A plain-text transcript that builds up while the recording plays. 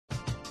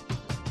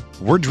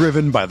We're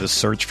driven by the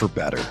search for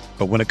better.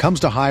 But when it comes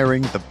to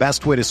hiring, the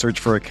best way to search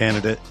for a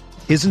candidate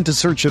isn't to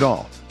search at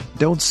all.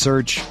 Don't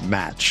search,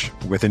 match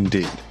with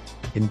Indeed.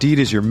 Indeed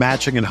is your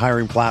matching and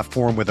hiring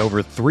platform with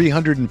over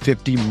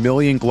 350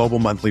 million global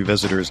monthly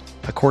visitors,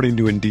 according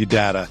to Indeed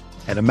data,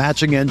 and a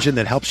matching engine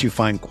that helps you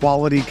find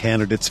quality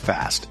candidates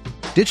fast.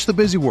 Ditch the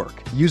busy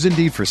work. Use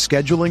Indeed for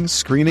scheduling,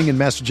 screening, and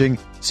messaging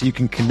so you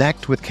can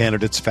connect with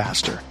candidates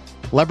faster.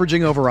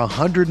 Leveraging over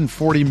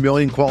 140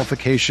 million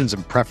qualifications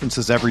and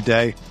preferences every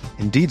day,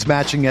 Indeed's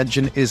matching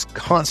engine is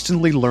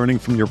constantly learning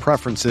from your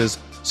preferences,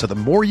 so the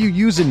more you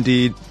use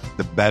Indeed,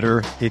 the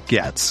better it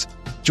gets.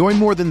 Join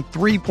more than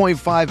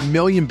 3.5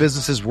 million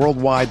businesses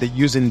worldwide that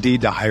use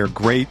Indeed to hire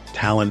great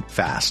talent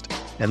fast.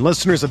 And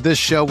listeners of this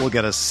show will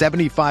get a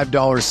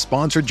 $75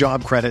 sponsored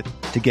job credit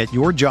to get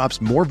your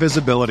jobs more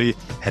visibility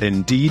at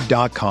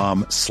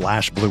Indeed.com/Blue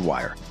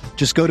Wire.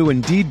 Just go to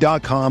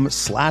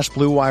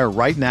Indeed.com/Blue Wire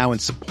right now and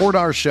support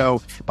our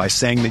show by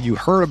saying that you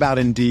heard about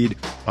Indeed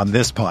on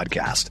this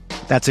podcast.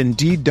 That's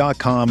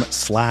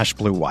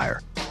Indeed.com/Blue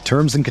Wire.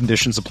 Terms and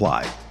conditions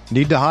apply.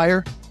 Need to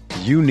hire?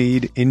 You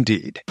need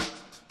Indeed.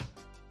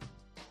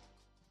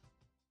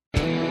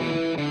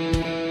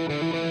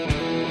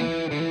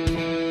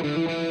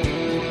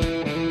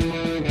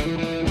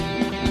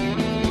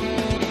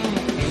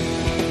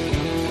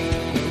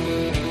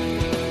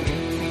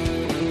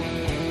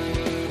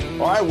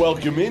 All right,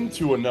 welcome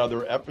into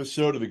another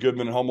episode of the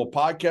Goodman and Hummel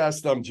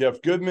podcast. I'm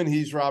Jeff Goodman.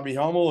 He's Robbie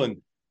Hummel,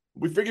 and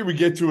we figured we'd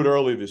get to it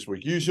early this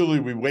week. Usually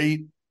we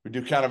wait. We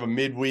do kind of a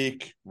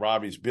midweek.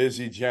 Robbie's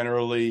busy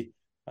generally,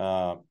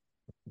 but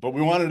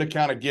we wanted to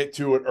kind of get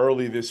to it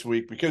early this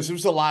week because there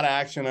was a lot of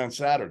action on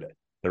Saturday.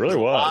 There really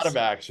was a lot of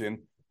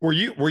action. Were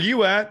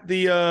you at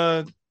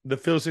the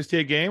Phil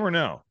 68 game or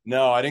no?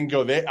 No, I didn't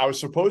go there. I was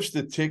supposed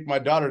to take my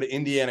daughter to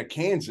Indiana,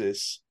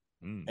 Kansas,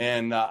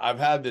 and I've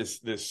had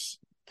this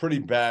pretty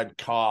bad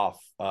cough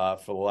for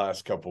the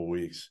last couple of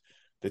weeks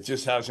that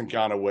just hasn't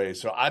gone away.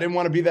 So I didn't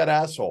want to be that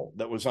asshole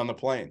that was on the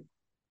plane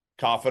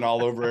coughing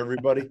all over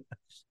everybody.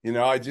 You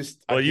know,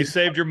 you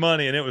saved your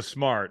money and it was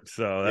smart.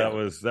 So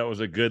that was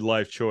a good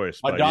life choice.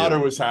 My daughter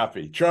was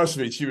happy. Trust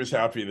me, she was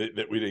happy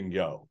that we didn't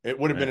go. It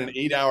would have been an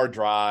 8-hour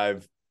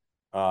drive.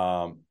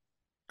 Although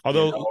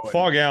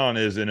Fog Allen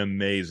is an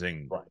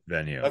amazing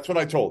venue. That's what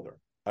I told her.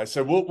 I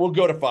said, we'll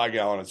go to Fog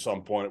Allen at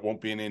some point. It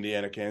won't be an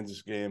Indiana,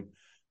 Kansas game.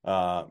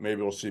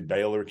 Maybe we'll see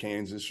Baylor,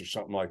 Kansas, or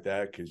something like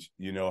that because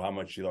you know how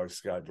much she likes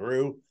Scott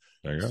Drew.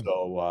 There you go.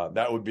 So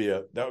that would be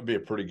a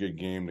pretty good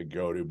game to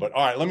go to. But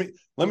all right,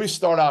 let me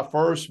start out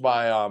first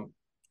by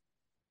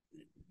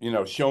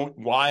showing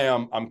why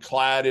I'm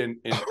clad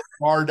in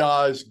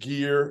Cardaz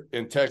gear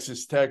and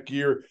Texas Tech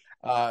gear.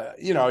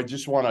 I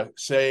just want to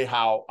say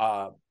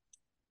how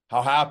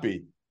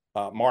happy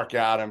Mark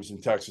Adams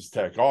and Texas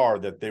Tech are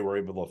that they were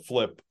able to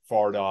flip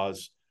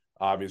Fardaws.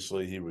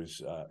 Obviously, he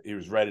was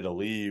ready to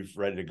leave,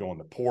 ready to go in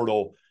the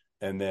portal,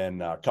 and then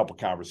a couple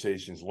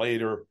conversations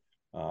later,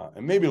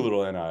 and maybe a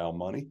little NIL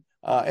money,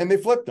 and they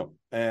flipped him,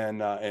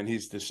 and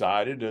he's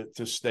decided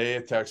to stay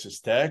at Texas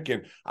Tech,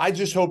 and I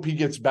just hope he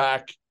gets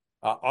back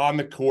on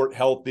the court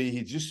healthy.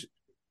 He just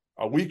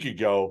a week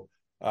ago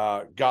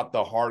got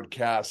the hard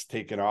cast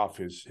taken off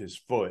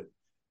his foot,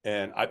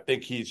 and I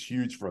think he's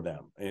huge for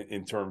them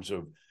in terms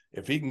of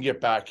if he can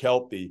get back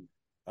healthy.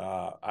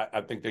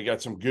 I think they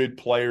got some good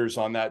players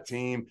on that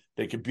team.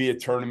 They could be a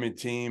tournament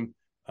team,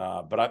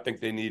 but I think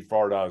they need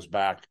Fardaws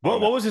back.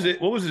 What was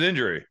his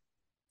injury?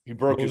 He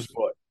broke his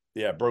foot.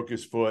 Yeah, broke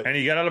his foot. And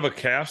he got out of a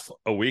cast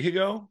a week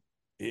ago?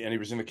 And he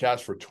was in the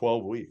cast for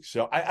 12 weeks.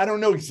 So I don't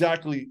know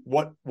exactly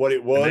what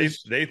it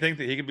was. They think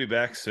that he could be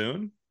back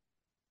soon?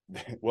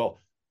 Well,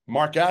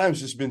 Mark Adams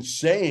has been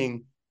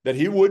saying that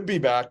he would be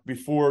back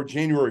before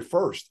January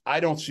 1st. I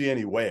don't see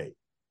any way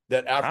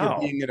that after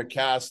being in a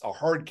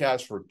hard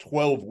cast for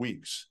 12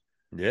 weeks,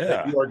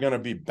 that you are going to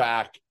be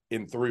back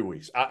in 3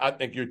 weeks. I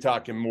think you're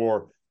talking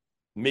more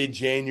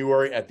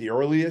mid-January at the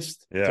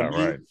earliest.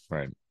 Yeah,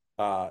 right.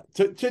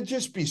 To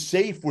just be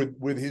safe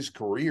with his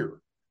career.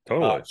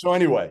 Totally. So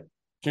anyway,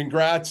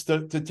 congrats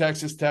to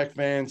Texas Tech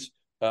fans.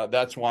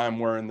 That's why I'm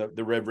wearing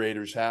the Red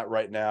Raiders hat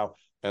right now.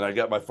 And I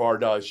got my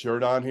Fardaws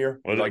shirt on here.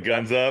 Was it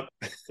guns up?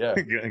 Yeah.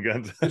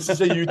 Guns up. This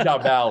is a Utah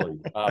Valley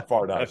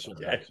Fardaws shirt.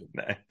 Okay,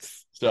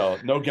 nice. So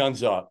no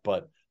guns up.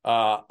 But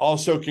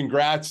also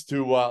congrats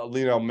to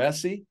Lionel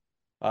Messi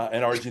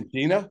in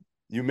Argentina.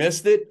 You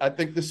missed it, I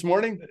think, this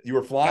morning. You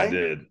were flying? I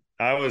did.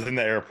 I was in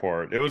the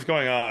airport. It was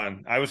going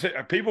on.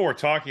 People were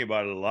talking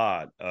about it a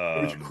lot.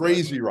 It was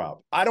crazy, Rob.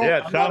 I'm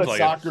not a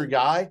soccer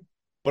guy,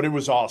 but it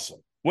was awesome.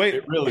 Wait.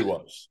 It really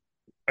was.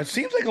 It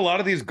seems like a lot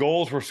of these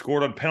goals were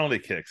scored on penalty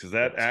kicks. Is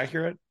that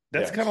accurate?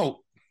 That's kind of,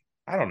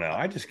 I don't know.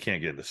 I just can't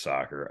get into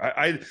soccer.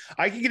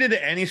 I can get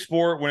into any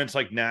sport when it's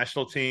like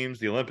national teams,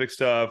 the Olympic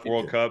stuff,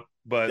 World Cup,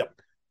 but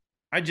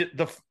I just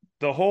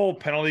the whole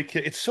penalty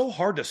kick. It's so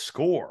hard to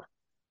score.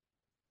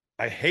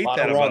 I hate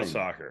that about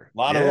soccer. A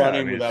lot of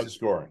running without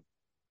scoring.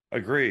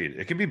 Agreed.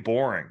 It can be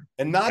boring.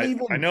 And I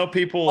know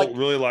people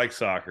really like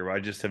soccer, but I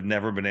just have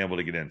never been able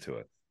to get into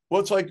it.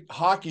 Well, it's like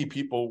hockey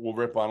people will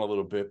rip on a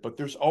little bit, but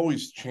there's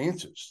always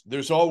chances.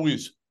 There's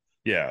always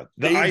the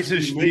ice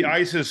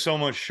is so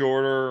much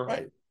shorter.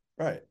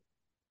 Right.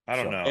 I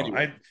don't So, know.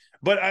 anyway,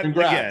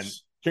 Again,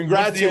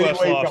 congrats the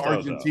US anyway to lost those,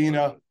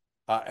 Argentina.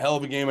 Hell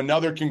of a game.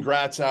 Another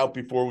congrats out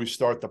before we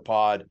start the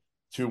pod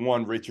to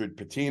one Richard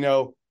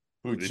Pitino,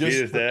 who just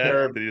took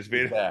care of his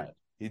dad.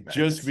 He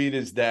just beat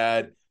his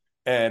dad.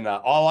 And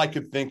all I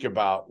could think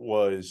about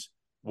was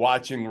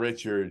watching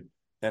Richard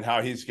and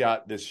how he's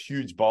got this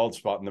huge bald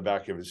spot in the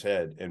back of his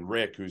head. And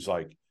Rick, who's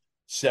like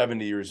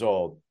 70 years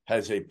old,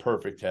 has a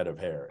perfect head of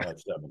hair at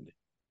 70.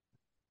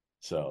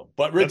 So,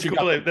 but Richard,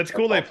 that's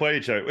cool. They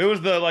played each other. It was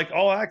the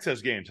all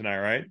access game tonight,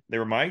 right? They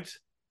were mic'd.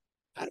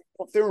 I don't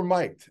know if they were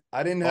mic'd.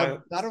 I don't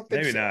think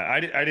maybe so. not. I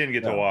didn't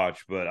get to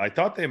watch, but I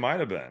thought they might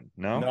have been.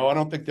 No, I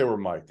don't think they were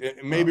mic'd.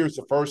 Maybe it was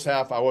the first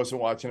half. I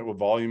wasn't watching it with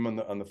volume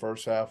on the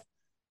first half.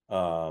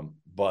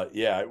 But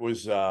yeah, it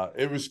was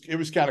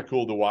kind of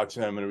cool to watch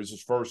him, and it was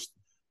his first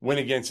win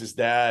against his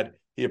dad.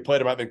 He had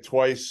played him, I think,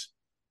 twice.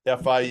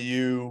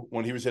 FIU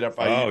when he was at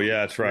FIU. Oh yeah,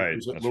 that's right. He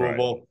was at that's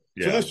Louisville. Right.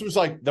 Yeah. So this was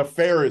like the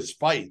fairest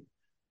fight.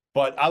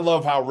 But I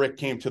love how Rick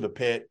came to the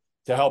pit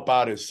to help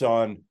out his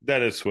son.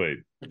 That is sweet.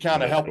 To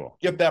kind of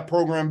help get that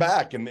program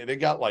back. And they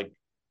got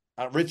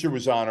Richard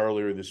was on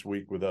earlier this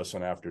week with us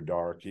on After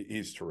Dark.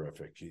 He's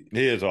terrific. He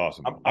is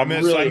awesome. I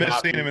miss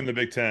seeing him in the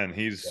Big Ten.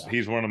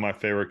 He's one of my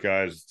favorite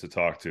guys to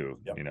talk to.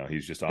 Yep.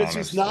 He's just honest.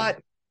 He's not.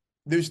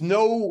 There's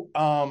no.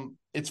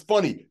 It's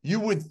funny.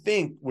 You would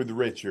think with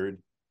Richard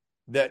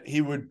that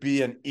he would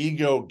be an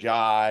ego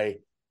guy,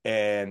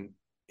 and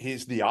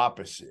he's the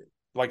opposite.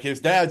 Like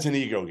his dad's an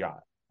ego guy.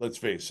 Let's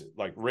face it.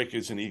 Like Rick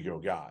is an ego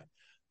guy.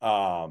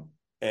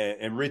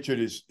 And Richard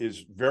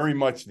is very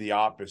much the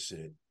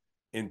opposite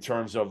in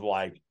terms of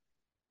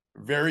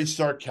very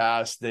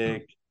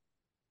sarcastic,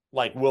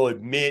 will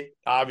admit,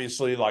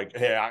 obviously,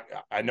 hey,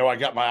 I know I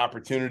got my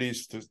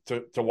opportunities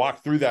to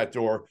walk through that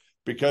door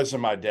because of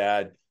my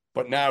dad,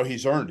 but now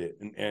he's earned it.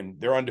 And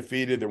they're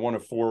undefeated. They're one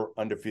of 4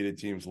 undefeated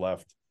teams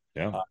left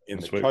in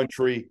the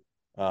country.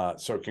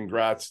 So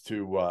congrats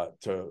to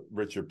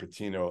Richard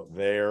Pitino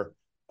there.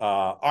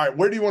 All right,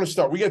 where do you want to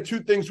start? We got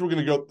 2 things we're going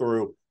to go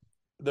through.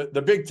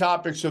 The big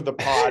topics of the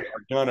pod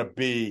are going to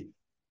be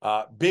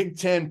Big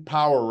Ten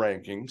power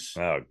rankings.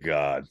 Oh,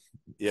 God.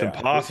 Yeah, it's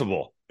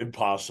impossible.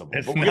 Impossible.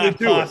 It's not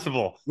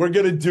possible. We're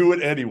going to do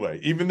it anyway,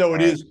 even though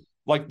it is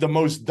the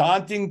most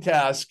daunting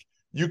task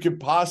you could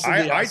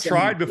possibly. I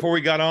tried before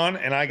we got on,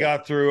 and I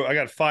got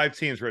 5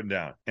 teams written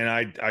down, and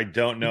I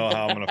don't know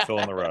how I'm going to fill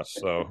in the rest.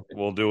 So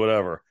we'll do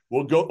whatever.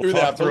 We'll go through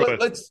that.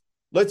 But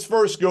let's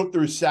first go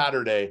through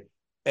Saturday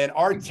and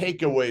our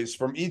takeaways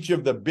from each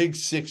of the big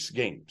 6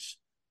 games.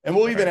 And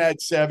we'll even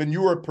add 7.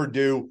 You were at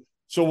Purdue,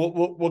 so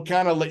we'll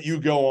kind of let you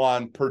go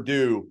on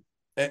Purdue.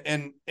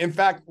 And in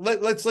fact,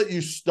 let's let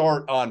you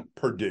start on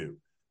Purdue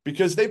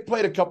because they've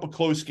played a couple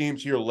close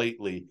games here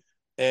lately.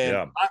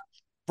 And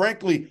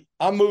frankly,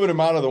 I'm moving them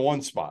out of the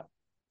 1 spot.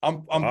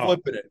 I'm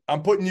flipping it.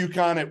 I'm putting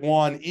UConn at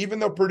 1, even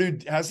though Purdue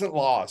hasn't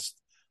lost.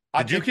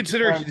 Did you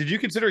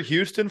consider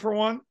Houston for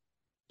 1?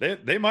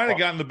 They might have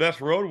gotten the best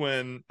road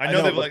win. I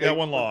know they've got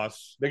 1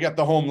 loss. They got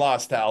the home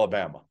loss to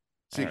Alabama.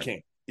 So you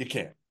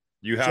can't.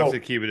 You have to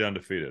keep it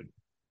undefeated.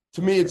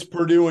 To me, it's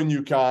Purdue and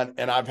UConn,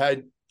 and I've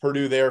had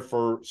Purdue there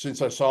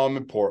since I saw them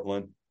in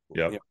Portland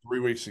 3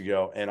 weeks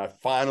ago, and I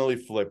finally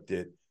flipped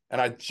it.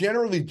 And I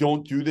generally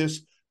don't do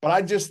this, but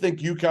I just think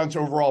UConn's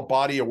overall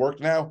body of work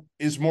now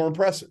is more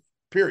impressive,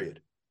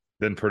 period.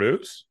 Than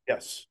Purdue's?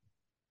 Yes.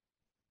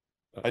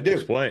 I do.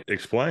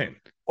 Explain.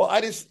 Well,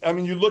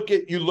 you look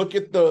at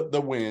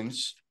the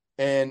wins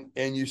and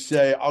you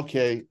say,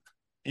 okay,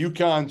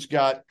 UConn's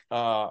got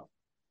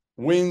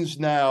wins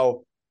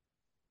now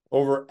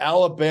over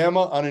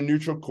Alabama on a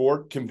neutral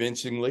court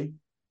convincingly.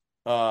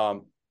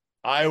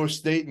 Iowa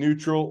State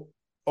neutral,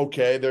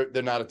 okay,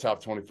 they're not a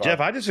top 25. Jeff,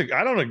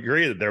 I don't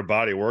agree that their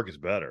body of work is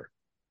better.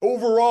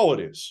 Overall, it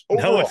is.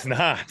 No, it's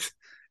not.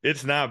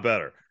 It's not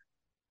better.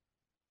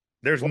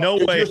 There's no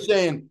way. You're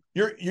saying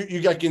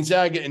you got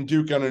Gonzaga and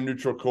Duke on a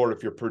neutral court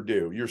if you're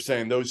Purdue. You're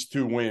saying those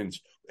 2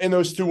 wins, and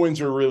those 2 wins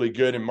are really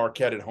good, and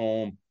Marquette at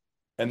home.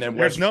 And then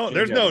there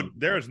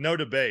is no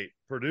debate.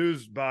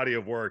 Purdue's body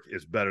of work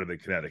is better than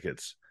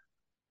Connecticut's.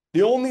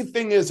 The only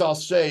thing I'll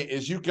say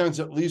is UConn's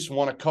at least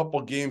won a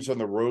couple games on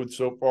the road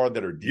so far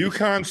that are decent.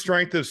 UConn's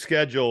strength of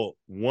schedule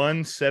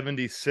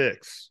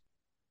 176.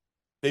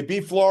 They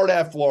beat Florida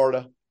at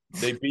Florida.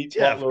 They beat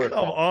Butler.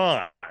 Come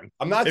on.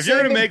 I'm not. If you're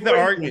going to make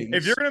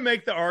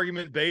the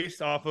argument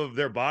based off of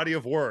their body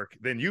of work,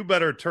 then you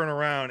better turn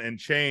around and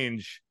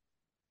change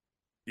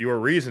your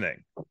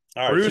reasoning.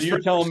 All right, so you're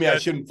telling me I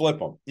shouldn't flip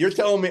them. You're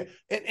telling me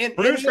and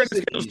Purdue's strength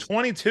schedule is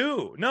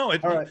 22. No,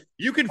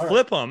 you can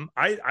flip them.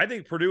 I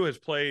think Purdue has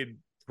played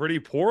pretty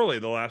poorly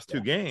the last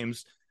 2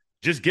 games.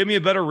 Just give me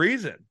a better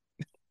reason.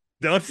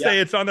 Don't say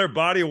it's on their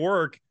body of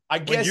work. I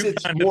guess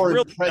it's more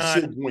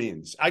impressive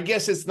wins. I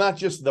guess it's not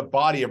just the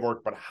body of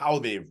work, but how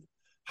they've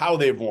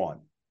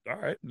won. All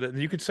right, then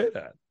you could say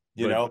that.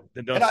 You know,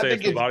 then don't and I say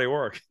think it's the body of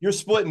work. you're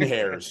splitting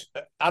hairs.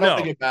 I don't No,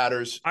 think it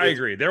matters. I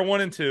agree. They're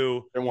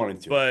 1-2. They're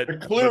 1-2. But They're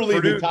clearly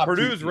the top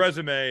Purdue's two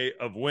resume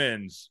of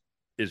wins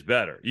is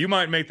better. You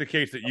might make the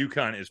case that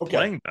UConn is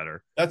playing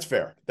better. That's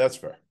fair.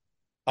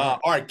 All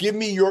right, give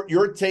me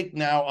your take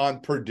now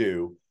on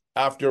Purdue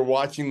after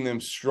watching them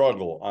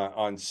struggle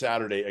on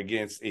Saturday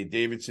against a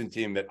Davidson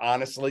team that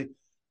honestly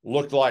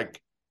looked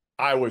like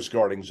I was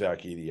guarding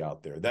Zach Edey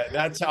out there.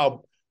 That's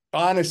how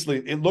honestly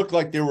it looked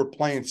like they were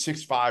playing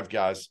 6'5"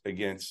 guys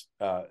against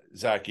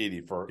Zach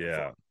Edey for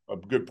a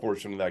good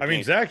portion of that game. I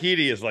mean, Zach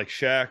Edey is like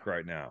Shaq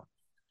right now.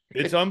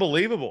 It's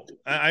unbelievable.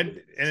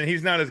 And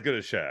he's not as good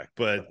as Shaq,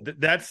 but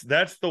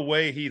that's the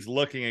way he's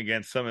looking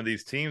against some of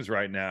these teams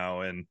right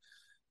now. And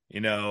you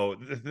know,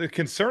 the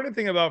concerning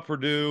thing about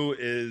Purdue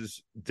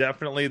is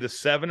definitely the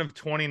 7 of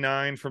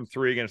 29 from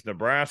 3 against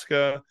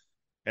Nebraska.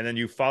 And then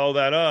you follow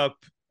that up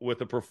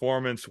with a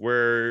performance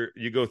where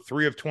you go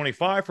 3 of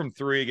 25 from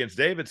 3 against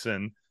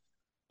Davidson.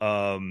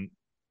 I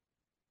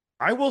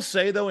will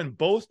say, though, in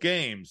both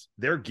games,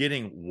 they're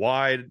getting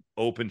wide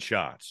open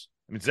shots.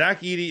 I mean,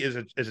 Zach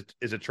Edey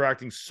is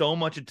attracting so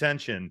much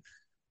attention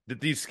that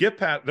these skip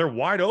pass, they're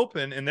wide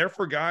open, and they're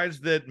for guys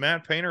that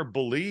Matt Painter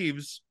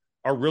believes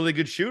are really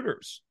good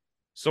shooters.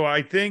 So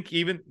I think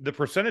even the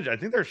percentage, I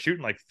think they're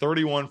shooting like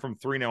 31 from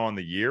 3 now on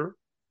the year.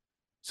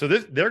 So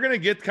they're going to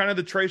get kind of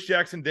the Trace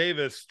Jackson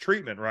Davis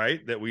treatment, right?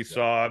 That we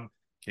saw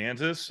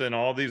Kansas and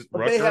all these.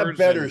 But they have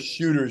better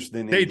shooters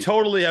than Indiana. They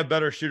totally have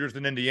better shooters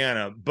than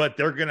Indiana, but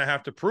they're going to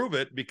have to prove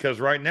it because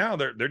right now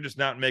they're just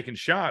not making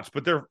shots.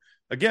 But they're,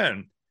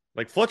 again,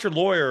 like Fletcher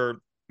Lawyer,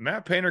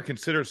 Matt Painter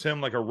considers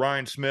him like a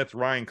Ryan Smith,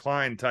 Ryan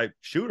Klein type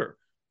shooter.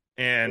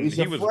 And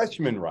he was a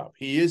freshman, Rob.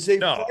 He is a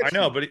freshman. I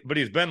know, but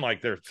he's been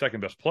like their second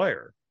best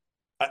player.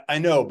 I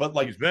know, but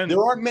like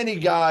there aren't many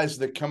guys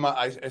that come out.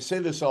 I say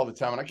this all the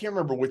time, and I can't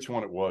remember which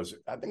one it was.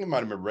 I think it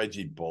might have been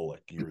Reggie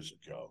Bullock years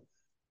ago.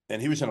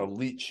 And he was an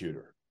elite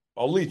shooter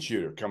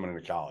coming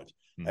into college.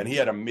 Mm-hmm. And he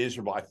had a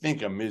miserable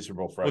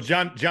freshman. Well,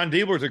 John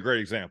Diebler's a great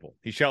example.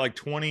 He shot like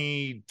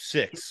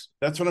 26.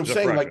 That's what I'm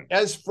saying. Freshman. Like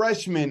as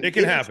freshmen, it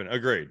can happen.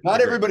 Agreed.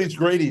 Not everybody's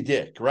Grady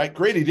Dick, right?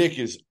 Grady Dick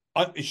is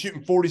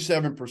shooting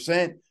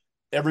 47%.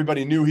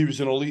 Everybody knew he was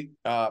an elite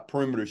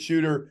perimeter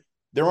shooter.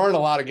 There aren't a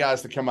lot of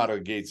guys that come out of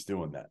the gates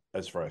doing that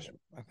as freshmen.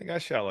 I think I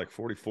shot like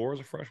 44 as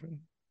a freshman.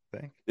 I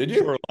think. Did you?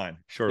 Short line.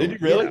 Did you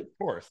really? Yeah, of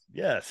course.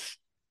 Yes.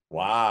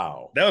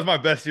 Wow. That was my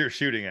best year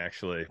shooting,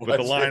 actually. But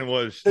the line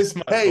was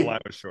the line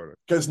was shorter.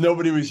 Because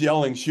nobody was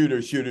yelling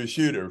shooter, shooter,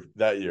 shooter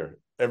that year.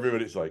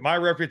 Everybody's like, my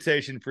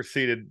reputation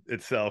preceded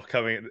itself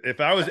coming.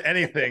 If I was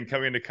anything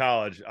coming into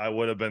college, I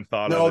would have been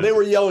thought of. No, they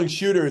were yelling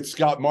shooter at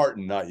Scott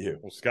Martin, not you.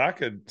 Well, Scott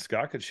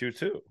could shoot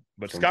too.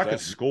 But Scott could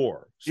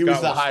score. He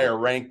was the higher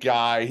ranked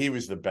guy. He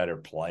was the better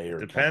player.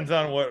 Depends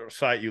on what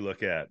site you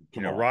look at.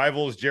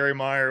 Rivals, Jerry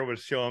Meyer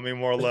was showing me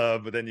more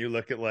love, but then you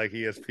look at like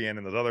ESPN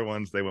and those other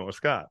ones, they went with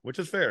Scott, which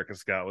is fair because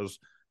Scott was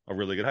a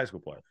really good high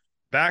school player.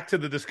 Back to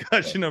the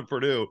discussion of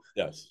Purdue.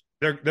 Yes.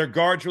 Their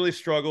guards really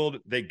struggled.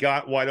 They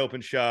got wide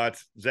open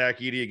shots. Zach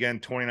Edey, again,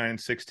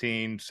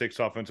 29-16, 6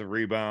 offensive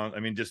rebounds.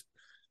 I mean, just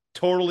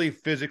totally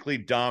physically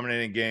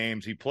dominating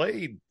games. He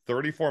played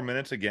 34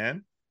 minutes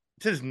again.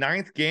 It's his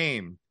 9th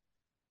game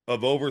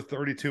of over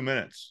 32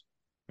 minutes.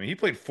 I mean, he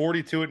played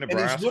 42 at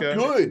Nebraska. And he's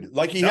looked good.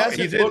 Like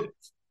he's in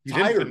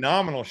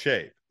phenomenal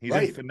shape. He's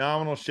in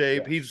phenomenal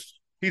shape. Yeah.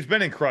 He's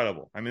been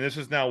incredible. I mean, this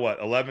is now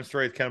 11th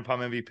straight Ken Pom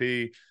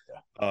MVP.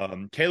 Yeah.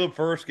 Caleb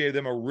First gave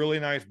them a really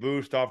nice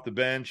boost off the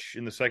bench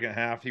in the second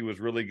half. He was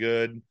really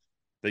good.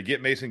 They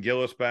get Mason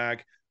Gillis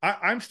back.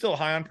 I'm still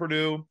high on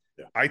Purdue.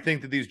 Yeah. I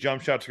think that these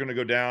jump shots are going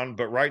to go down,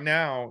 but right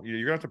now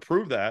you're going to have to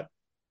prove that.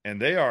 And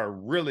they are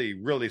really,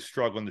 really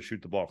struggling to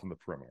shoot the ball from the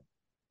perimeter.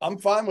 I'm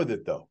fine with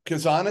it, though,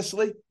 because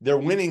honestly, they're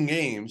winning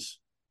games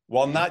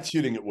while not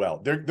shooting it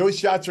well. Those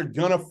shots are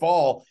going to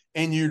fall,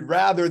 and you'd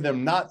rather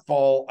them not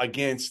fall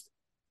against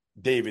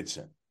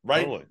Davidson,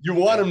 right? Totally. You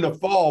want them to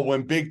fall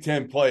when Big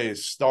Ten play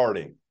is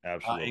starting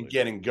and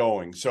getting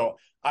going. So,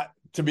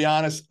 to be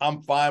honest,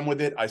 I'm fine with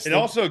it. It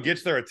also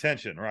gets their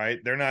attention, right?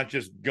 They're not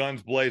just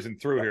guns blazing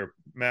through here.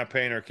 Matt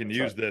Painter can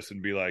use this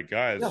and be like,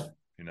 guys,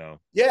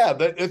 Yeah,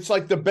 it's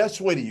like the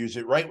best way to use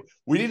it, right?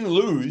 We didn't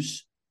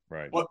lose.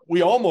 Right. But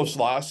we almost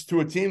lost to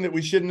a team that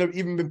we shouldn't have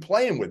even been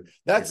playing with.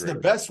 That's the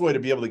best way to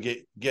be able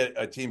to get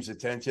a team's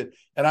attention.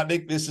 And I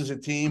think this is a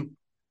team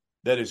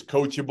that is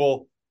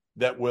coachable,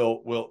 that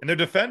will and they're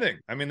defending.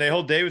 I mean, they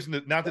hold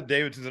Davidson. Not that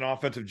Davidson's an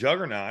offensive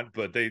juggernaut,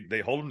 but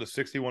they hold them to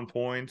 61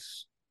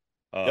 points.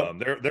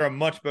 They're a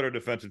much better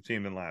defensive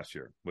team than last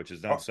year, which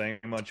is not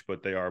saying much,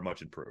 but they are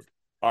much improved.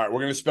 All right,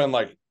 we're going to spend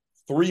like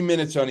 3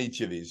 minutes on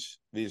each of these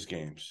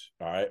games.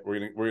 All right,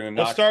 we're going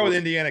to. Let's start with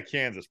Indiana,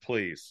 Kansas,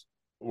 please.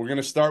 We're going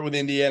to start with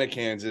Indiana,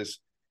 Kansas.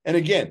 And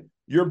again,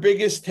 your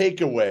biggest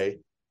takeaway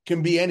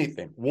can be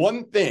anything.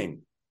 One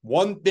thing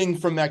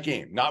from that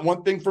game, not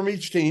one thing from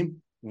each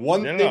team.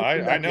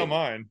 I know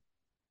mine.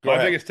 My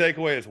biggest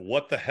takeaway is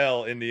what the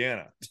hell,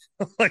 Indiana?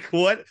 Like,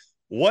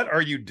 what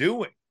are you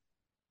doing?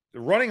 The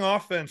running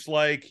offense,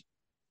 like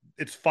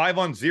it's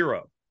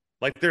 5-on-0.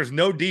 Like there's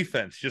no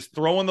defense, just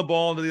throwing the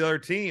ball to the other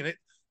team.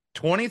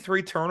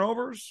 23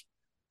 turnovers.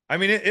 I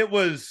mean, it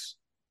was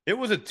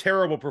a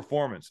terrible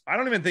performance. I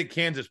don't even think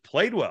Kansas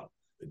played well.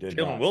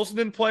 Jalen Wilson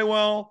didn't play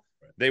well.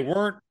 Right. They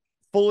weren't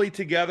fully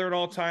together at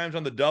all times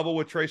on the double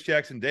with Trace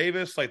Jackson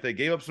Davis. Like they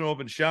gave up some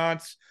open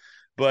shots.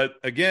 But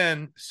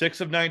again,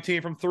 6 of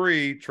 19 from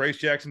 3. Trace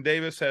Jackson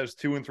Davis has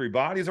 2 and 3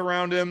 bodies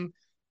around him.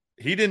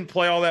 He didn't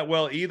play all that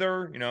well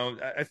either. You know,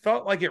 I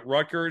felt like at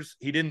Rutgers,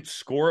 he didn't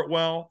score it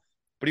well,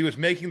 but he was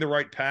making the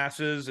right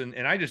passes. And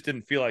I just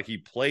didn't feel like he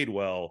played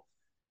well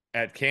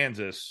at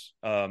Kansas.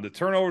 The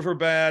turnovers were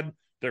bad.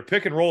 Their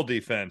pick and roll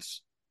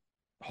defense,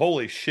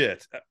 holy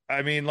shit.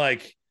 I mean,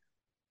 like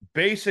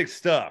basic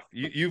stuff.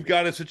 You've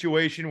got a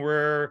situation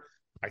where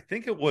I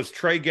think it was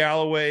Trey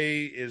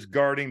Galloway is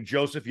guarding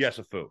Joseph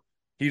Yesufu.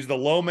 He's the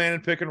low man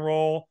in pick and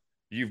roll.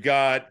 You've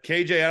got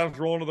KJ Adams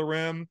rolling to the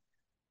rim.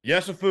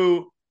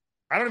 Yesufu,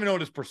 I don't even know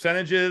what his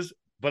percentage is,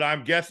 but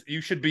I'm guessing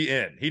you should be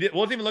in. He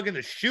wasn't even looking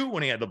to shoot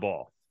when he had the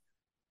ball.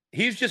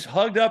 He's just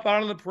hugged up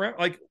out on the perimeter.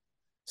 Like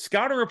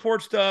scouting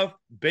report stuff,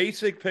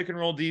 basic pick and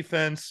roll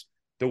defense.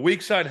 The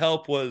weak side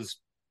help was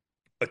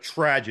a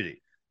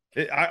tragedy.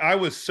 I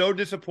was so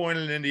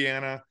disappointed in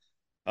Indiana.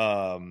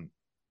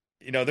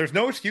 You know, there's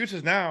no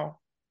excuses now.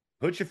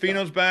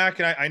 Hood-Schifino's back,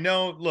 and I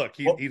know. Look,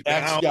 he's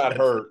got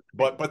hurt,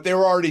 but they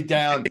were already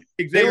down.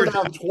 They were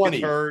down 20.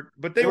 Hurt,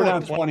 but they were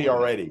down 20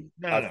 already.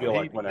 I feel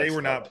like when they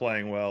were not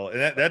playing well, and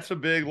that's a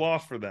big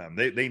loss for them.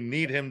 They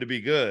need him to be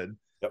good.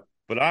 Yep.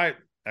 But I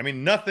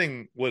mean,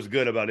 nothing was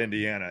good about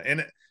Indiana,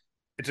 and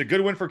it's a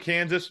good win for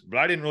Kansas. But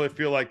I didn't really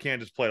feel like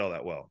Kansas played all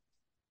that well.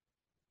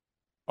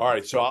 All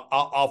right, so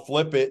I'll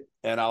flip it,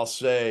 and I'll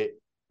say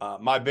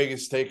my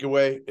biggest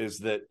takeaway is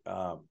that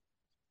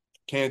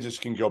Kansas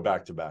can go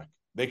back-to-back.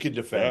 They could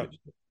defend.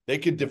 Yeah. They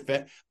could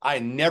defend. I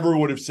never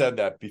would have said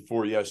that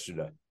before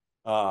yesterday,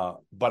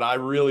 but I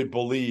really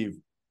believe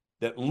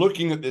that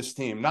looking at this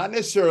team, not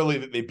necessarily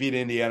that they beat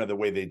Indiana the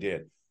way they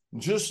did,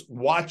 just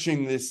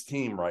watching this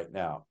team right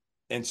now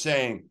and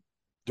saying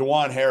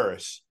DeJuan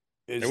Harris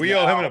is we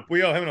owe him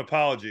an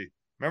apology.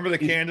 Remember the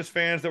Kansas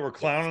fans that were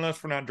clowning us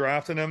for not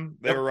drafting him?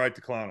 They were right to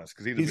clown us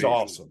because he's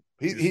awesome.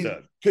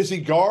 Because he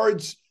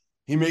guards,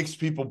 he makes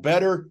people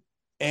better,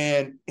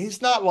 and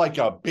he's not like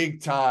a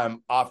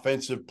big-time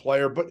offensive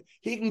player, but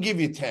he can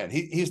give you 10.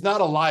 He's not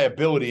a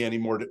liability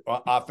anymore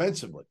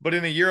offensively. But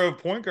in a year of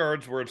point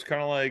guards where it's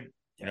kind of like,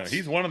 you know,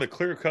 he's one of the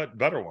clear-cut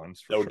better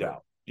ones. No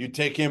doubt. You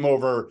take him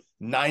over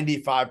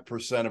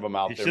 95% of them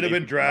out there. He should have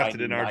been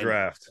drafted in our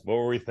draft. What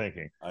were we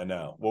thinking? I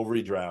know. We'll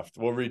redraft.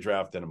 We'll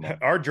redraft in a month.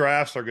 Our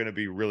drafts are going to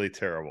be really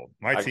terrible.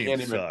 My team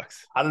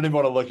sucks. I don't even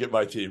want to look at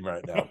my team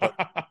right now. But,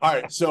 all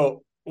right.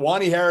 So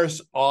Wani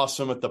Harris,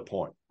 awesome at the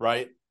point,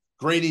 right?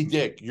 Grady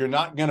Dick, you're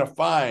not going to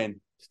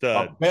find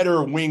a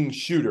better wing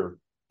shooter.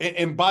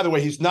 And by the way,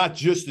 he's not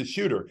just a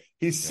shooter.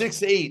 He's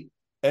 6'8",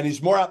 and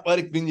he's more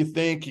athletic than you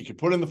think. He can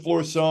put in the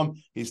floor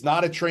some. He's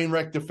not a train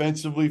wreck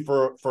defensively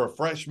for a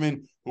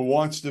freshman who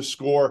wants to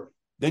score.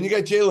 Then you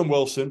got Jalen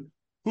Wilson,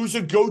 who's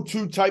a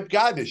go-to type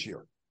guy this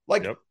year.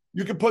 Like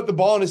you can put the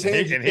ball in his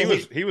hands. And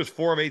he was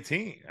 4 of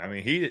 18. I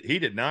mean, he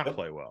did not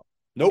play well.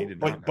 Nope.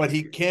 But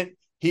he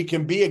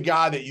can be a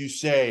guy that you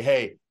say,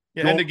 hey,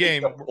 end the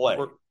game.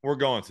 We're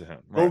going to him.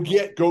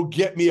 Right? Go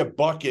get me a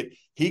bucket.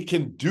 He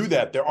can do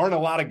that. There aren't a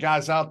lot of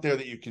guys out there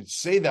that you can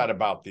say that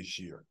about this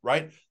year,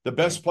 right? The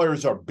best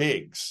players are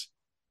bigs.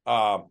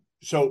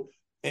 So,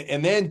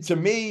 and then to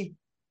me,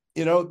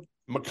 you know,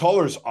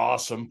 McCullough's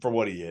awesome for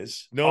what he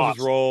is. Knows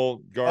his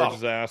role, guards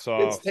his ass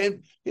off.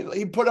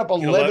 He put up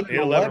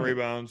 11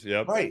 rebounds.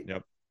 Yep. Right.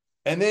 Yep.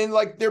 And then,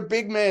 like, they're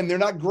big men. They're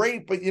not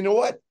great, but you know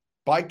what?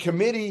 By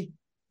committee,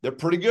 they're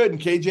pretty good. And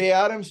KJ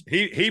Adams.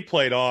 He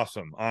played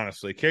awesome,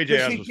 honestly. KJ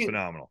Adams was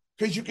phenomenal.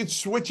 Because you can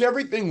switch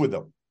everything with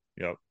him.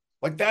 Yep.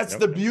 Like, that's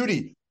the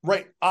beauty.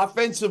 Right.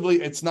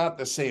 Offensively, it's not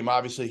the same.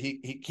 Obviously,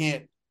 he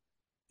can't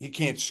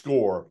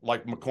score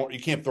like McCormick. You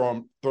can't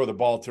throw the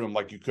ball to him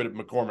like you could at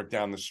McCormick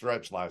down the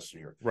stretch last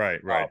year. Right.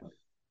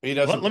 He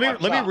doesn't.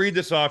 Let me read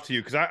this off to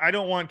you because I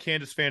don't want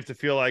Kansas fans to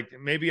feel like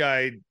maybe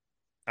I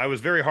was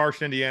very harsh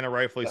to Indiana,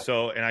 rightfully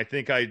so, and I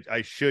think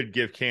I should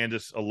give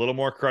Kansas a little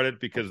more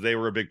credit because they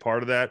were a big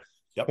part of that.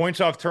 Yep.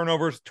 Points off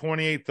turnovers,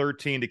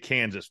 28-13 to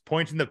Kansas.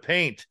 Points in the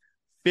paint,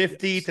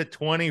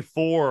 50-24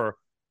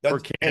 for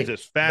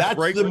Kansas. Fast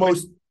break, the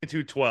most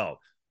 2-12.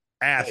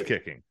 Ass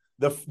kicking.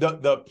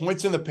 The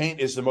points in the paint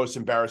is the most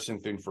embarrassing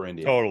thing for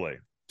Indiana.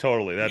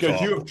 Totally. That's because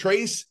awful. You have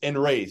Trace and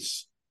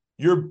Race.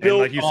 You're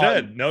built, and like you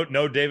said,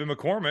 no David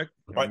McCormick.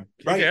 Right.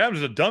 Adams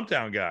is a dump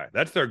down guy.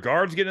 That's their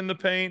guards getting in the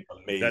paint.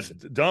 Amazing. That's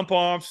dump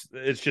offs.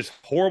 It's just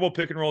horrible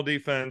pick and roll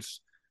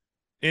defense.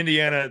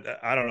 Indiana,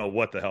 I don't know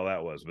what the hell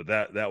that was, but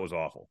that was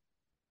awful.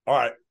 All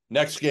right,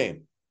 next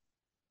game.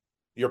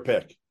 Your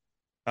pick.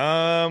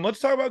 Let's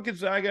talk about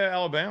Gonzaga,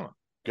 Alabama.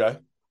 Okay.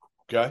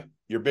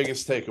 Your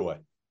biggest takeaway.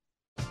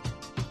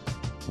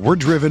 We're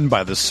driven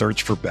by the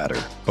search for better.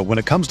 But when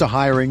it comes to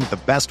hiring, the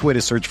best way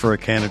to search for a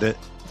candidate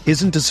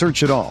isn't to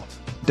search at all.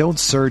 Don't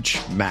search,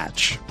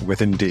 match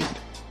with Indeed.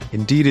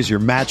 Indeed is your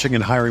matching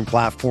and hiring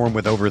platform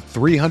with over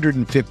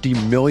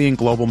 350 million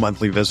global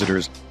monthly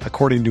visitors,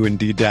 according to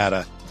Indeed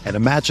data, and a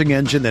matching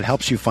engine that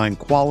helps you find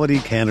quality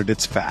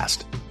candidates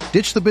fast.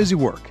 Ditch the busy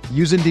work.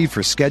 Use Indeed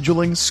for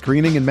scheduling,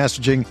 screening, and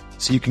messaging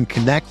so you can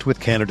connect with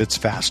candidates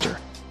faster.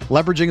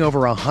 Leveraging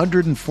over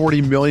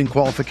 140 million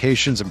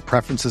qualifications and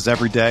preferences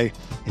every day,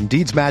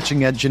 Indeed's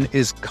matching engine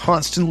is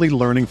constantly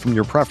learning from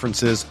your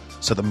preferences,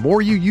 so the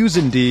more you use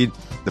Indeed,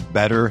 the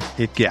better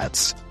it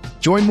gets.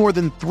 Join more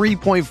than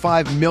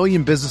 3.5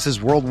 million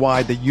businesses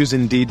worldwide that use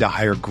Indeed to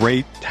hire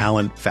great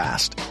talent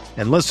fast.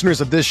 And listeners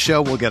of this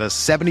show will get a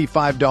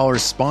 $75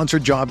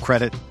 sponsored job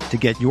credit to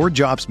get your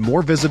jobs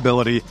more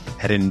visibility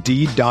at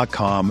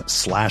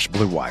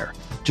Indeed.com/Blue Wire.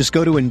 Just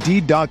go to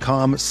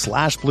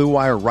Indeed.com/Blue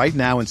Wire right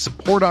now and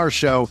support our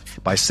show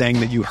by saying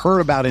that you heard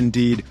about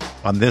Indeed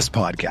on this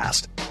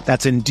podcast.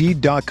 That's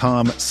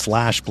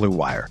Indeed.com/Blue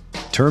Wire.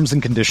 Terms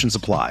and conditions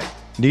apply.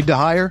 Need to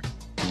hire?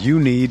 You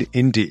need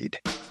Indeed.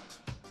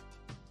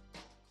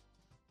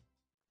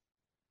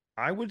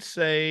 I would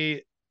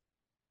say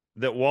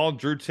that while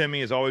Drew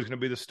Timme is always going to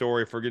be the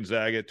story for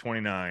Gonzaga at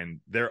 29,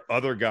 their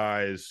other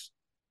guys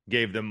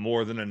gave them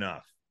more than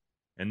enough.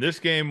 And this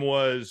game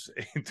was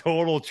a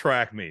total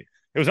track meet.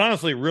 It was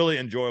honestly really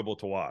enjoyable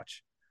to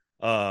watch.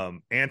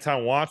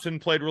 Anton Watson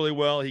played really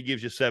well. He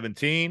gives you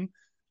 17.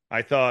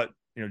 I thought,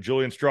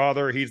 Julian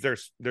Strother, he's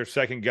their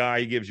second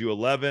guy. He gives you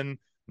 11.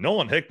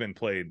 Nolan Hickman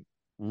played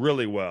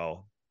really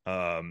well.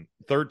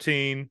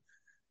 13.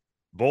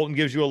 Bolton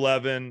gives you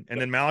 11. And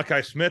then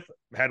Malachi Smith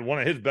had one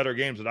of his better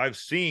games that I've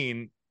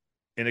seen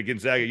in a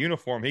Gonzaga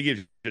uniform. He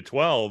gives you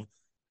 12.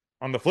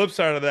 On the flip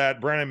side of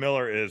that, Brandon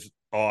Miller is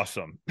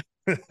awesome.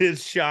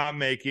 His shot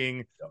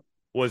making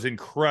was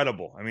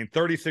incredible.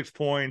 36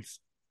 points,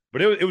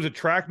 but it was a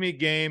track meet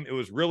game. It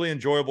was really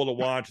enjoyable to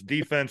watch.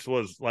 Defense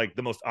was like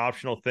the most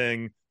optional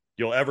thing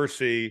you'll ever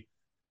see.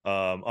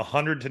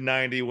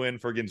 100-90 win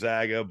for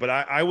Gonzaga, but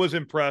I was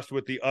impressed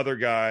with the other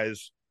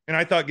guys, and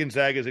I thought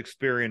Gonzaga's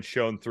experience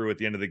shone through at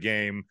the end of the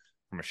game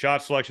from a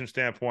shot selection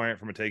standpoint,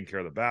 from a taking care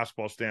of the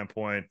basketball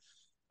standpoint.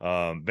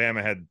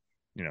 Bama had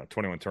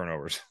 21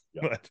 turnovers,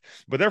 but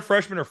their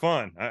freshmen are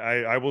fun.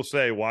 I will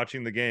say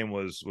watching the game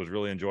was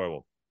really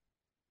enjoyable.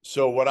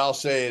 So what I'll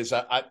say is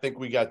I think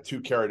we got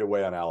too carried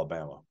away on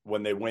Alabama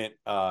when they went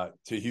to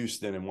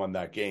Houston and won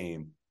that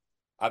game.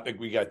 I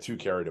think we got too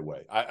carried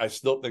away. I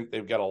still think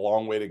they've got a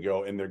long way to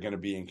go, and they're going to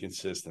be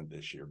inconsistent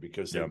this year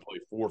because they play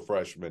 4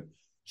 freshmen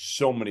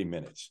so many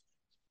minutes.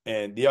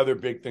 And the other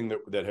big thing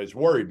that has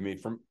worried me,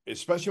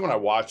 especially when I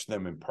watched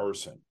them in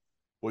person,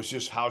 was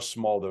just how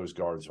small those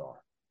guards are.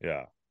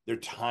 Yeah. They're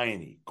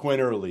tiny.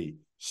 Quinterly,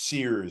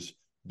 Sears,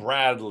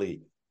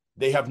 Bradley.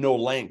 They have no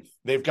length.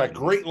 They've got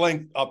great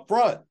length up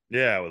front.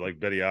 Yeah, with like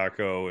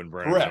Bediako and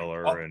Brandon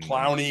Miller and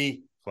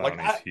Clowney.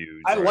 Clowney's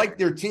huge. I like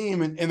their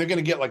team, and they're going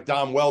to get like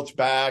Dom Welch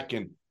back,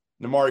 and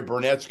Namari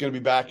Burnett's going to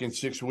be back in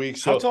 6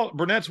 weeks. So, how tall?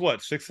 Burnett's what,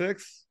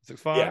 6'6",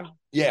 6'5"?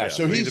 Yeah.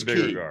 So he's a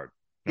bigger key. guard.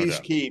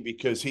 He's key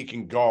because he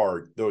can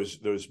guard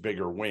those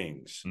bigger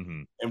wings,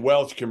 and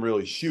Welch can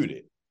really shoot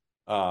it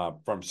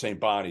from St.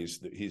 Bonnie's.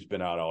 He's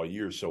been out all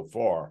year so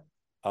far,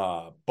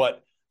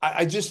 but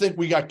I just think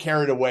we got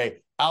carried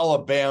away.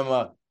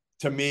 Alabama,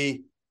 to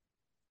me,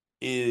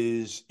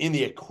 is in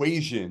the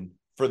equation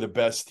for the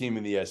best team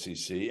in the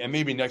SEC. And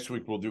maybe next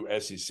week we'll do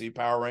SEC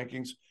power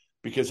rankings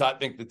because I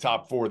think the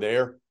top 4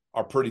 there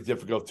are pretty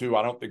difficult too.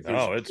 I don't think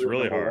there's it's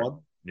really hard.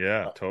 One.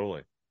 Yeah,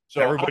 totally. So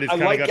everybody's I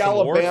kind of like got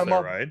Alabama. some warts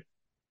there, right?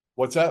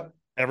 What's that?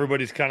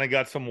 Everybody's kind of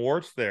got some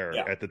warts there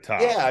at the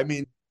top. Yeah,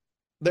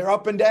 they're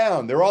up and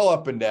down. They're all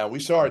up and down. We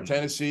saw our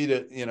Tennessee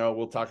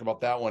we'll talk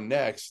about that one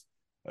next.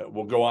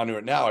 We'll go on to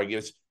it now, I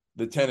guess.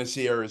 The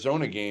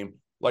Tennessee-Arizona game.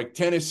 Like,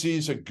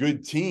 Tennessee's a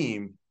good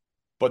team,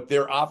 but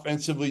they're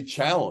offensively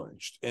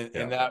challenged.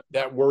 And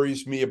that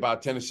worries me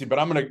about Tennessee. But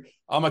I'm gonna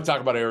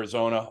talk about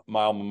Arizona,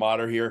 my alma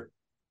mater here,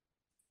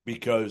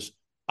 because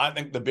I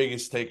think the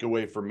biggest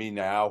takeaway for me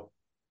now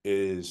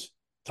is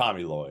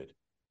Tommy Lloyd.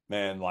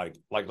 Man, like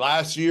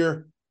last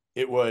year,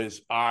 it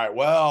was, all right,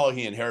 well,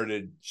 he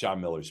inherited Sean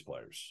Miller's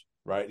players,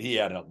 right? He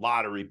had a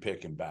lottery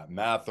pick in Bat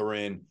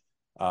Mathurin.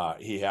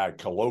 He had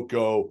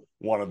Koloko,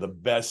 one of the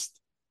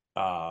best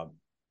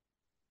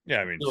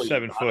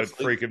 7-foot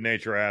freak of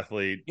nature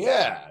athlete.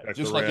 Yeah,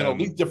 just like an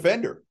elite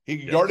defender. He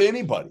could guard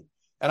anybody.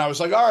 And I was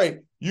like, all right,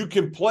 you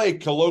can play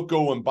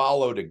Koloko and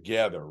Ballo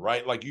together,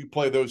 right? Like, you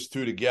play those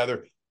two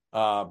together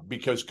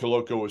because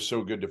Koloko was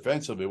so good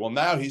defensively. Well,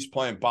 now he's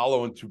playing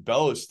Ballo and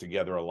Tubelis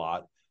together a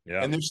lot.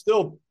 Yeah. And they're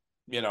still,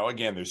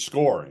 again, they're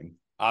scoring.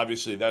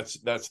 Obviously,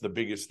 that's the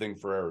biggest thing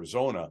for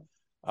Arizona.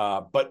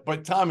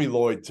 But Tommy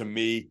Lloyd, to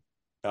me,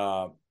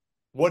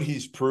 what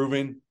he's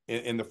proven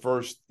in the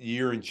first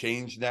year and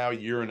change now,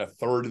 year and a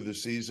third of the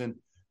season,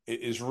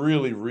 is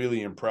really,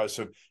 really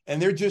impressive.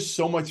 And they're just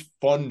so much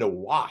fun to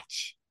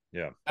watch.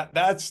 Yeah.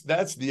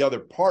 That's the other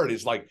part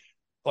is like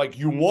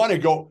you want to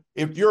go,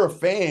 if you're a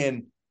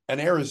fan, an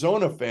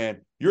Arizona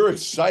fan, you're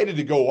excited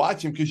to go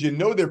watch them because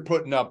they're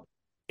putting up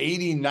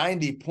 80,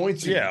 90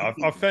 points. Yeah,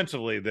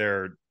 offensively,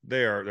 they're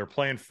They're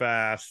playing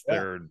fast. Yeah.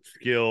 They're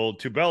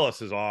skilled.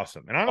 Tubelis is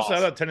awesome. And honestly,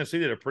 Awesome. I thought Tennessee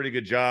did a pretty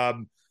good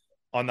job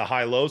on the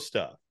high-low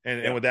stuff.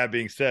 And with that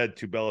being said,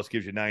 Tubelis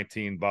gives you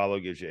 19, Ballo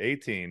gives you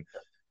 18.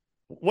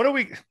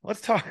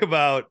 Let's talk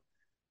about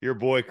your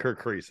boy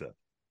Kirk Kriisa.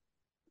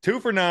 2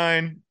 for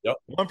 9,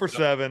 1 for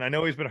 7. I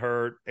know he's been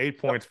hurt. 8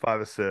 points,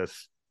 5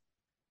 assists.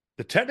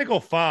 The technical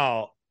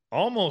foul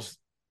almost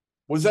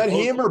was that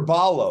him or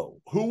Ballo?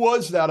 Who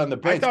was that on the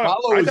bench?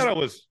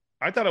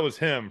 I thought it was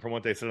him from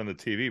what they said on the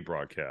TV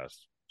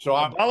broadcast. So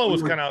Ballo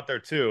was kind of out there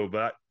too,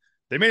 but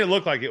they made it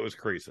look like it was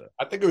Kriisa.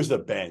 I think it was the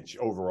bench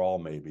overall,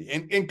 maybe.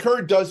 And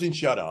Kerr doesn't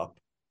shut up,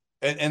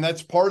 and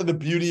that's part of the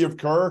beauty of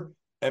Kerr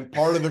and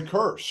part of the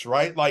curse,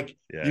 right? Like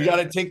you got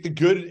to take the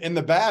good and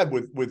the bad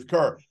with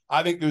Kerr.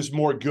 I think there's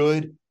more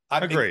good.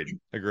 Agreed.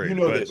 You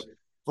know this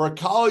for a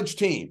college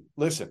team.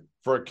 Listen,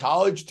 for a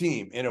college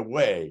team, in a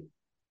way,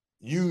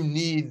 you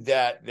need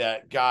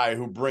that guy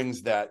who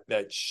brings that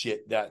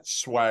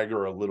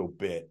swagger a little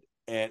bit,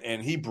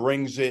 and he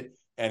brings it,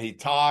 and he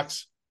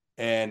talks.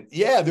 And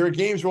there are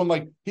games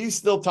when he's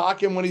still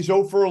talking when he's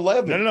 0 for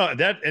 11. No.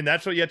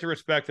 That's what you have to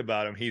respect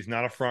about him. He's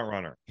not a front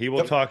runner. He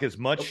will talk as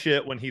much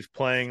shit when he's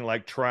playing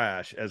like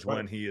trash as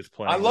when he is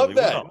playing. I love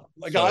really that.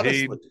 Well.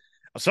 Honestly,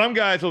 some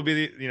guys will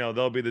be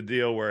they'll be the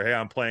deal where, hey,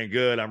 I'm playing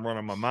good, I'm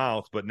running my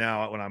mouth, but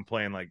now when I'm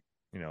playing like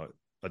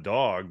a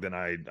dog, then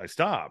I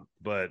stop.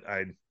 But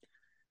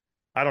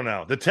I don't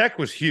know. The tech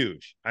was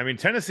huge. I mean,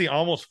 Tennessee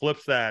almost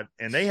flips that,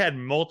 and they had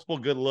multiple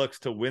good looks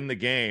to win the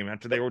game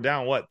after they were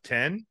down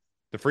 10.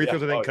 The free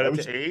throws, I think, cut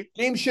it to 8.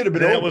 Game should have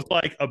been over. It was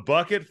like a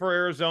bucket for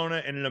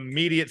Arizona and an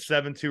immediate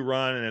 7-2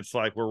 run, and it's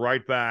like we're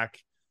right back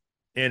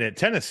in it.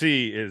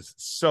 Tennessee is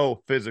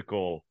so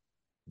physical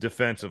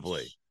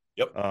defensively.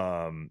 Yep.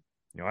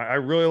 I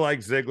really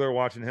like Ziegler,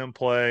 watching him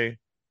play.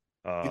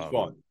 He's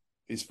fun.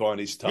 He's fun.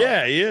 He's tough.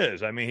 Yeah, he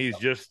is. I mean, he's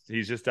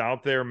just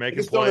out there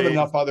making plays. Don't have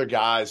enough other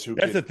guys who.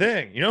 That's the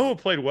thing. You know who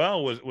played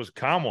well was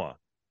Kamwa.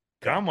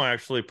 Kamwa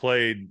actually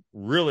played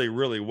really,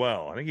 really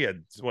well. I think he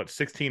had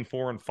 16,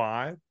 4, and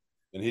 5.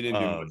 And he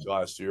didn't do much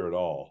last year at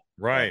all.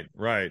 Right.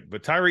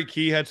 But Tyreek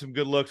Key had some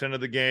good looks into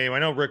the game. I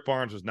know Rick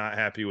Barnes was not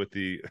happy with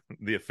the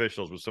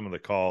officials with some of the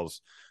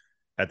calls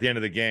at the end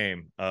of the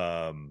game.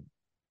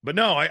 But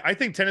no, I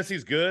think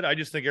Tennessee's good. I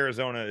just think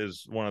Arizona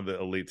is one of the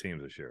elite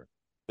teams this year.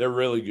 They're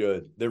really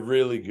good.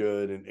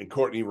 And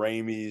Courtney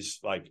Ramey's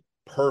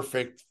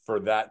perfect for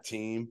that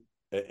team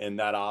and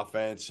that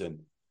offense. And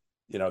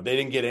they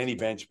didn't get any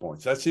bench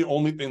points. That's the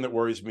only thing that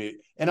worries me.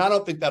 And I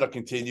don't think that'll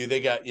continue.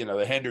 They got,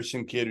 the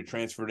Henderson kid who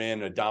transferred in,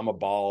 Adama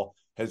Ball,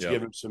 has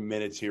given some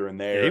minutes here and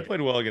there. Yeah, he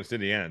played well against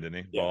Indiana,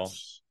 didn't he? Ball.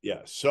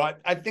 Yes. So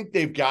I think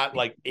they've got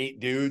 8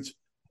 dudes,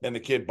 and the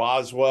kid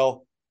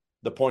Boswell,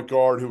 the point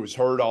guard who was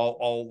hurt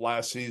all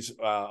last season,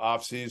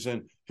 off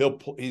season.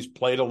 He's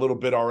played a little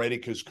bit already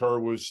because Kerr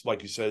was,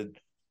 like you said,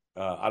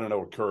 I don't know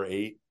what Kerr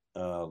ate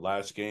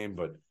last game,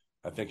 but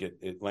I think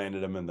it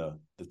landed him in the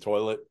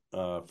toilet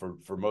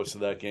for most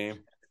of that game.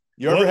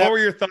 What were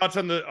your thoughts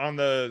on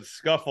the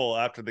scuffle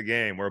after the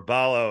game where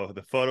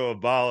the photo of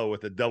Ballo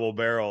with the double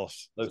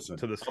barrels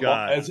to the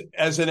sky?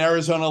 As an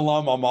Arizona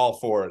alum, I'm all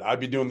for it.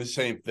 I'd be doing the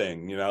same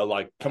thing.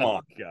 Come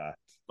on. God.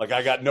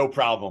 I got no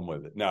problem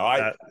with it. No,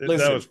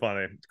 that was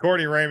funny.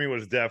 Courtney Ramey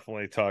was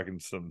definitely talking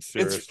some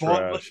serious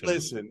trash.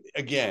 Listen,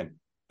 again,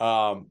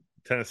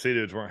 Tennessee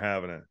dudes weren't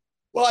having it.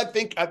 Well, I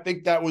think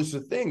that was the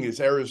thing is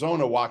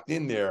Arizona walked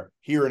in there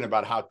hearing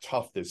about how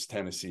tough this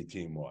Tennessee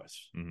team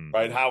was,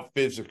 right? How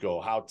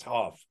physical, how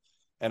tough.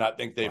 And I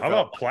think how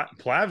about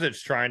Plavsic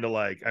trying to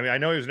I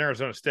know he was an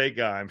Arizona State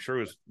guy. I'm sure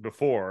it was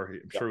before.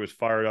 I'm sure he was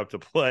fired up to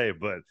play.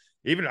 But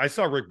even I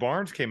saw Rick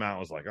Barnes came out and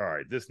was like, all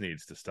right, this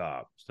needs to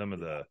stop. Some of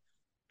the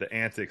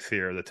antics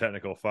here, the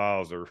technical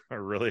fouls are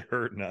really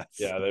hurting us.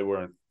 Yeah, they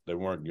weren't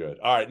good.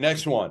 All right,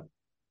 next one.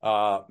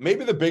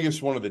 Maybe the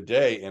biggest one of the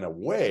day in a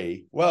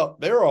way. Well,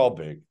 they're all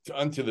big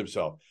unto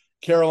themselves.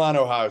 Carolina,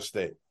 Ohio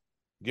State.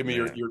 Give me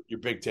your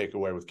big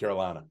takeaway with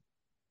Carolina.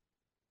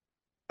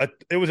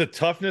 It was a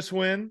toughness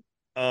win.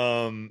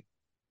 And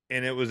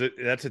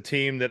that's a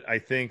team that I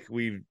think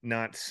we've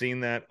not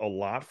seen that a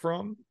lot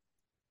from.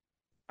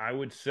 I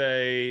would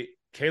say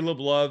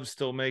Caleb Love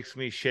still makes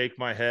me shake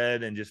my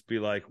head and just be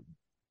like,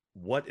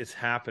 what is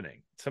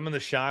happening? Some of the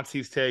shots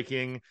he's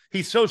taking,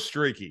 he's so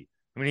streaky.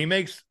 I mean, he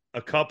makes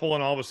a couple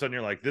and all of a sudden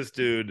you're like, this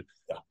dude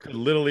could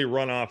literally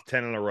run off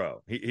 10 in a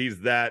row. He's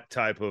that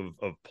type of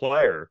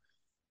player,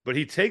 but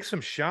he takes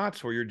some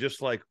shots where you're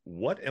just like,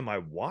 what am I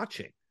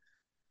watching?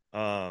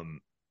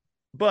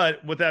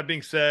 But with that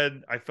being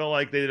said, I felt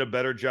like they did a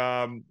better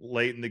job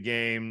late in the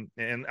game.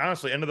 And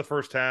honestly, end of the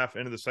first half,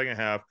 end of the second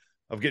half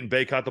of getting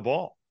Baycott the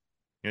ball.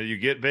 You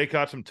get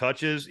Baycott some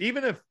touches,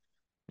 even if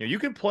you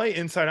can play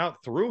inside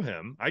out through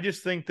him. I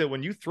just think that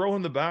when you throw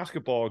him the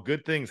basketball,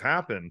 good things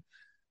happen.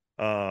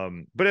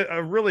 But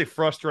a really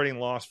frustrating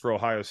loss for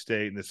Ohio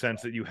State in the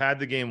sense that you had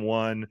the game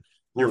won.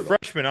 Your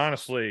freshmen,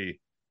 honestly,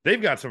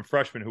 they've got some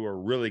freshmen who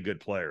are really good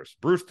players.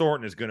 Bruce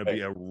Thornton is going to be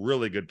a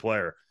really good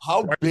player.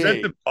 How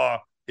big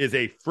is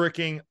a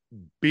freaking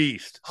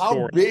beast. How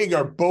scoring. big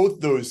are both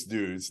those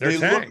dudes? They're They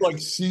tanks. look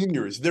like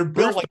seniors. They're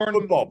built like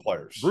football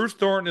players. Bruce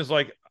Thornton is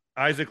like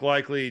Isaac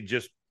Likely,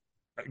 just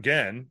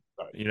again,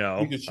 you know,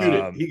 he could shoot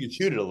it. He could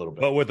shoot it a little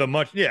bit, but with a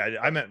much. Yeah,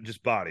 I meant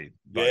just body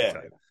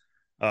type.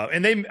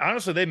 And they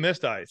honestly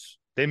missed Ice.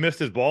 They missed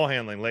his ball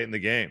handling late in the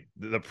game.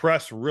 The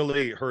press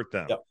really hurt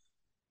them.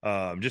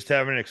 Yep. Just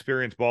having an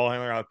experienced ball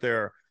handler out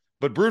there.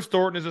 But Bruce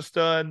Thornton is a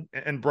stud,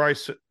 and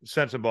Bryce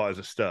Sensabaugh is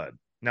a stud.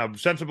 Now,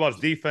 Sensabaugh's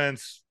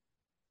defense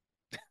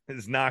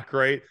is not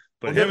great,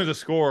 but him as a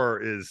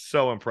scorer is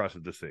so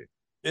impressive to see.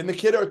 And the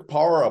kid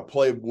Okpara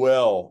played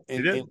well.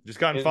 He did. Just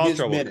got in foul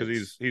trouble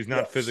because he's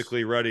not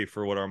physically ready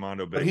for what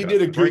Armando Bacot. But he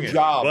did a good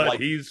job. But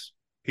he's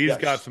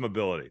got some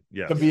ability.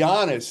 Yeah. To be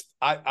honest,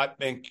 I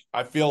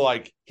feel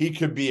like he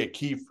could be a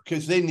key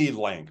because they need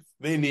length.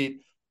 They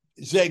need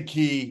Zed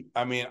Key.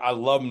 I mean, I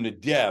love him to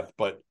death,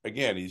 but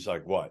again, he's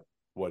like what?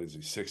 What is he?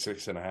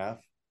 6'6.5"?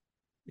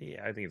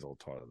 Yeah, I think he's a little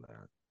taller than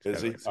that.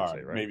 Is he? Like 6'8", all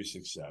right, maybe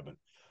 6'7".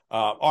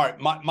 All right,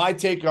 my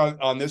take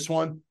on this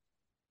one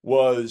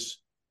was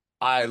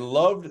I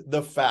loved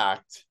the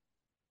fact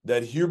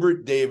that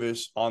Hubert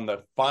Davis on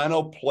the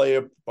final play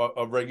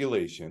of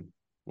regulation,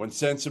 when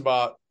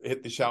Sensabaugh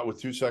hit the shot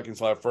with 2 seconds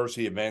left, first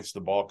he advanced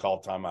the ball,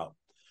 called timeout.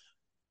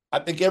 I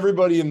think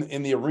everybody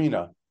in the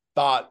arena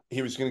thought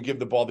he was going to give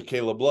the ball to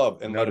Caleb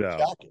Love and let him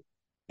jack it.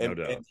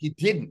 And he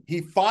didn't.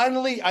 He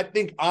finally, I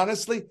think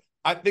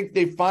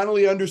they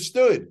finally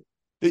understood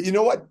that, you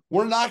know what?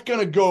 We're not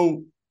going to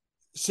go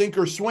sink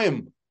or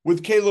swim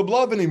with Caleb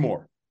Love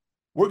anymore.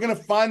 We're going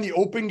to find the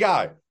open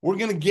guy. We're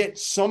going to get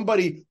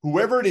somebody,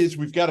 whoever it is.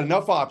 We've got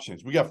enough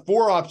options. We got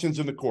 4 options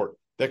in the court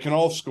that can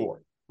all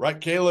score, right?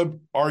 Caleb,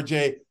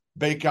 RJ,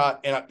 Bacot,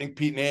 and I think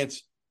Pete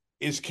Nance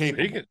is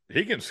capable.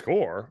 He can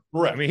score.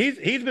 Correct. I mean,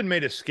 he's been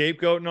made a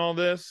scapegoat in all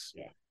this,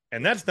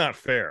 and that's not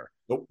fair.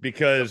 Nope.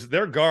 Because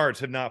their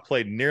guards have not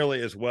played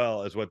nearly as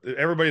well as what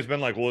everybody's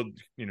been like. Well,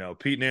 you know,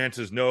 Pete Nance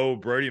is no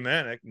Brady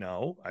Manick.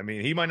 No, I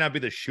mean, he might not be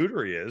the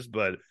shooter he is,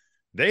 but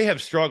they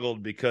have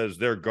struggled because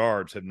their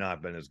guards have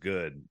not been as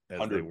good as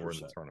 100%. They were in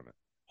the tournament.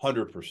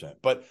 100%.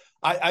 But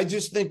I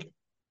just think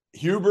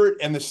Hubert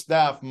and the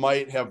staff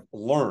might have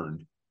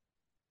learned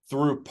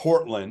through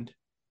Portland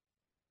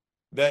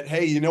that,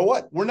 hey, you know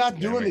what? We're not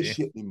doing this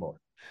shit anymore.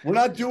 We're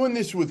not doing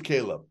this with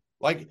Caleb.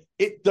 Like,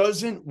 it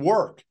doesn't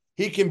work.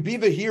 He can be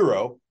the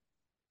hero,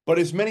 but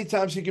as many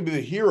times he can be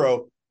the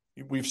hero,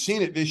 we've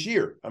seen it this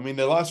year. I mean,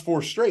 they lost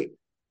 4 straight,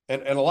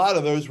 and a lot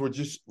of those were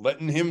just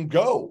letting him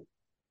go.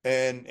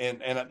 And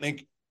I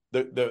think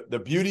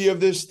the beauty of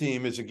this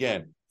team is,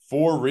 again,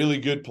 4 really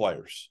good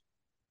players,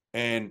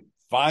 and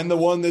find the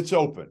one that's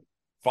open.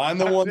 Find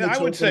the one that's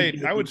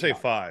open. I would say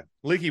 5.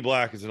 Leaky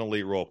Black is an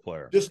elite role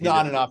player, just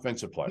not an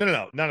offensive player.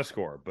 No, not a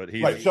scorer, but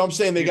he's right. So I'm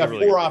saying they got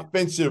really 4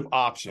 offensive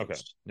options. Okay.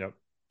 Yep.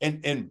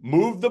 And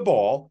move the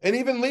ball, and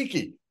even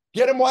Leaky,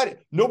 get him wide.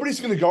 Nobody's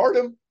going to guard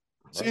him.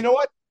 So you know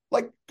what?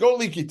 Like, go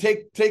Leaky,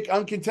 take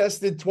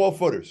uncontested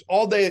 12-footers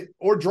all day,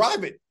 or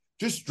drive it.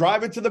 Just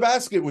drive it to the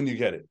basket when you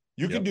get it.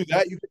 You can do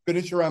that. You can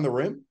finish around the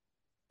rim.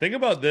 Think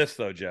about this,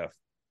 though, Jeff.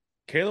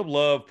 Caleb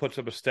Love puts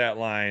up a stat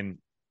line.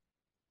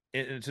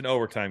 It's an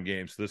overtime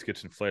game, so this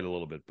gets inflated a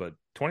little bit. But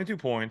 22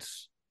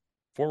 points,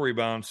 4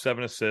 rebounds,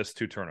 7 assists,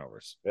 2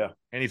 turnovers. Yeah.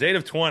 And he's 8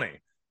 of 20.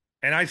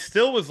 And I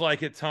still was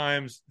like, at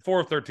times, 4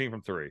 of 13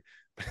 from 3.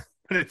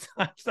 But at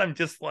times, I'm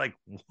just like,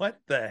 what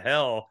the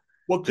hell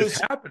is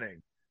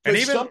happening? And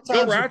even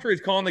Bill Ratchery's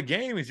calling the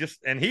game.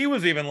 He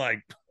was even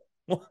like,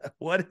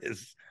 what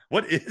is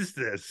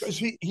this? Because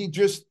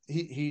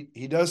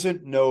he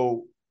doesn't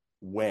know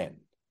when.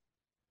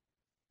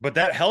 But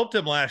that helped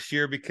him last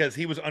year because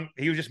he was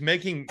just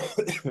making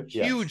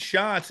huge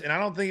shots, and I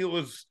don't think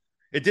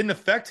it didn't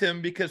affect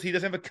him because he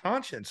doesn't have a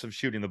conscience of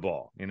shooting the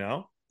ball, you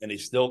know? And he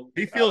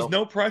feels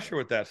no pressure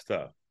with that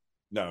stuff.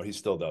 No, he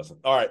still doesn't.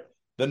 All right.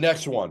 The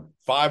next one,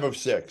 5 of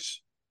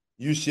 6,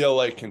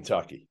 UCLA,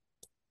 Kentucky.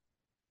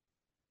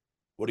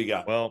 What do you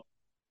got? Well,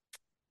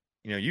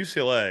 you know,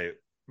 UCLA,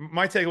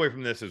 my takeaway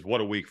from this is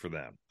what a week for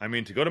them. I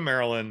mean, to go to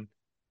Maryland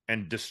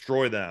and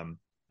destroy them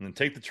and then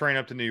take the train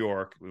up to New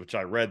York, which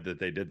I read that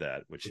they did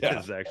that, which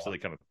is actually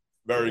kind of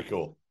very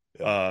cool.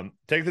 Yeah.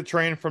 Take the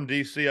train from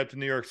D.C. up to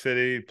New York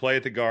City, play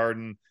at the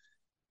Garden.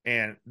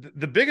 And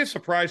the biggest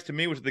surprise to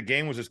me was the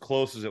game was as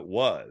close as it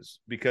was,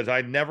 because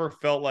I never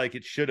felt like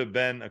it should have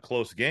been a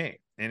close game.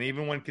 And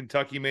even when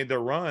Kentucky made their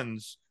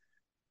runs,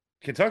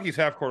 Kentucky's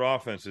half-court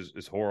offense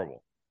is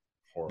horrible.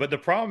 But the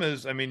problem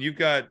is, I mean, you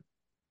got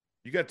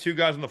 2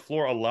 guys on the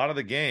floor a lot of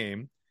the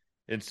game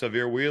in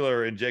Sahvir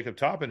Wheeler and Jacob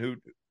Toppin who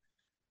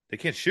they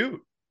can't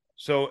shoot.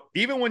 So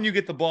even when you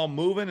get the ball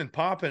moving and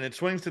popping, it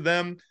swings to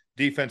them,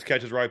 defense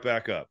catches right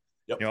back up.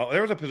 Yep. You know,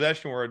 there was a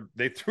possession where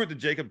they threw it to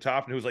Jacob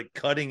Toppin, who was like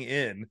cutting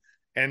in,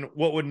 and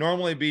what would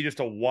normally be just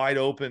a wide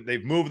open,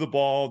 they've moved the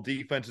ball,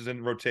 defense is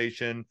in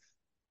rotation,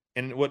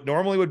 and what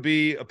normally would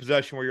be a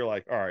possession where you're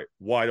like, all right,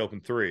 wide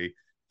open 3,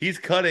 he's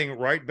cutting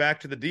right back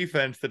to the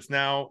defense that's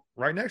now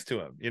right next to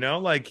him. You know,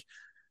 like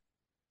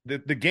the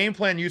game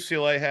plan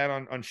UCLA had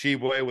on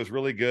Sheboy was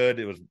really good.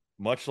 It was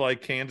much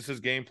like Kansas's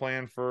game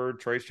plan for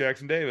Trace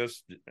Jackson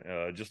Davis,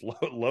 just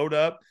load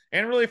up,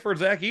 and really for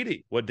Zach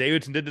Edey, what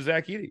Davidson did to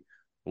Zach Edey,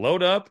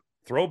 load up,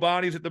 throw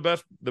bodies at the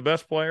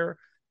best player,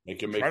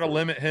 try to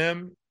limit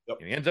him. Yep.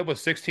 He ends up with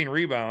 16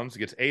 rebounds,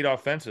 gets 8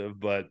 offensive,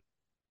 but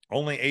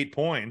only 8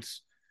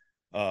 points.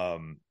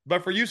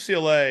 But for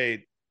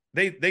UCLA,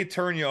 they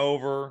turn you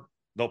over.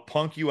 They'll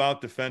punk you out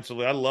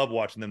defensively. I love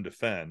watching them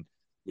defend.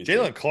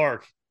 Jalen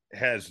Clark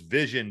has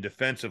vision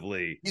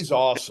defensively. He's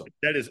awesome.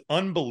 That is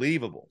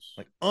unbelievable.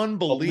 Like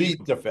unbelievable.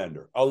 Elite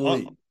defender.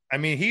 Elite. I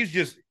mean,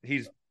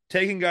 he's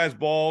taking guys'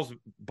 balls.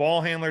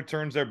 Ball handler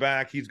turns their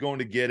back. He's going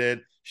to get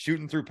it.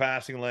 Shooting through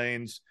passing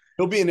lanes.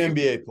 He'll be an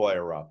NBA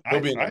player, Rob. I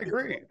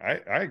agree.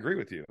 I agree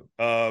with you.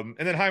 And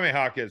then Jaime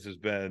Jaquez has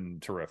been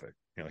terrific.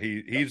 You know,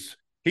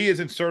 he is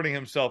inserting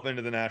himself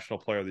into the National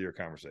Player of the Year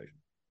conversation.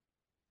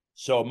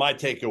 So my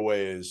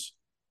takeaway is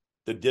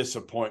the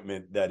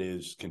disappointment that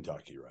is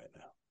Kentucky right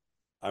now.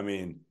 I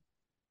mean,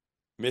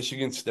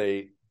 Michigan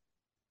State,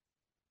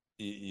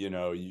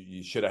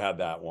 you should have had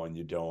that one.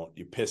 You don't.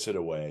 You piss it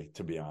away,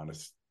 to be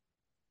honest.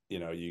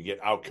 You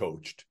get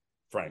outcoached,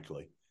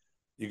 frankly.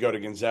 You go to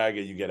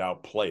Gonzaga, you get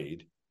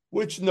outplayed,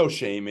 which no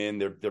shame in.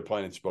 They're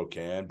playing in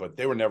Spokane, but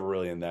they were never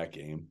really in that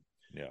game.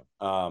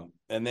 Yeah.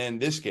 And then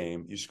this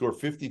game, you score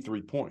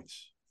 53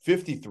 points.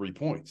 53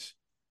 points.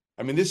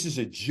 I mean, this is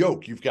a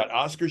joke. You've got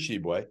Oscar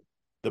Tshiebwe,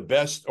 the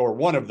best or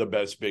one of the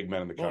best big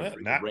men in the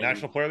country.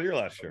 National Player of the Year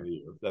last year.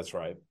 That's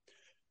right.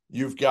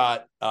 You've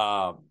got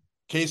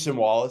Cason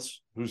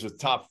Wallace, who's a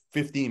top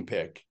 15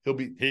 pick. He'll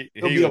be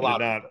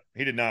allowed.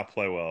 He did not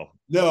play well.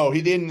 No,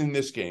 he didn't in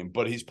this game,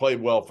 but he's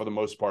played well for the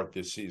most part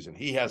this season.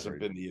 He hasn't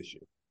been the issue.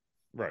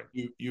 Right.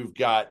 You've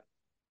got,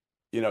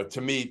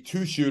 to me,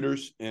 2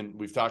 shooters, and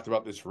we've talked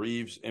about this,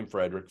 Reeves and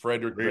Frederick.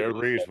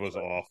 Reeves was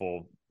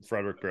awful.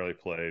 Frederick barely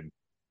played.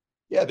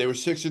 Yeah, they were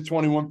 6 of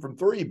 21 from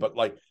 3, but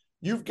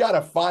you've got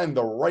to find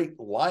the right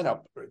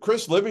lineup.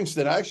 Chris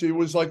Livingston actually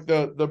was like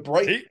the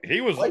bright. He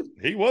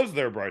was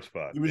their bright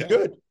spot. He was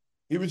good.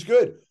 He was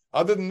good.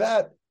 Other than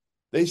that,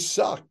 they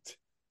sucked.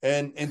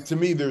 And to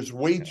me, there's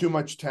way too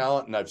much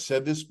talent, and I've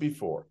said this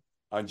before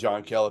on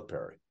John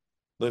Calipari.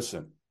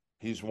 Listen,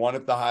 he's won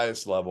at the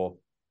highest level,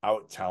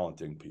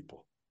 out-talenting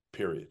people,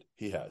 period.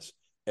 He has.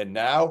 And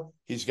now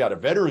he's got a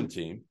veteran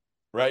team,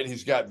 right?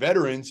 He's got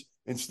veterans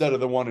instead of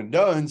the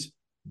one-and-dones,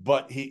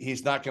 but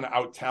he's not going to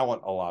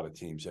out-talent a lot of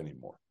teams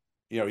anymore.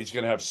 He's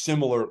going to have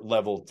similar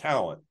level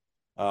talent.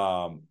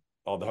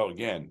 Although,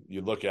 again,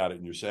 you look at it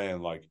and you're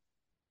saying,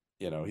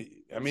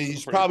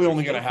 he's probably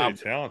only going to have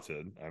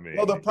talented. I mean,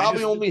 well, they'll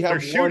probably only have their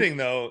shooting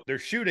though. Their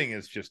shooting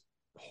is just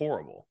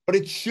horrible. But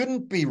it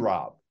shouldn't be,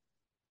 Rob.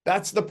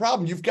 That's the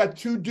problem. You've got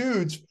 2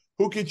 dudes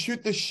who can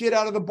shoot the shit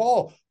out of the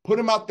ball. Put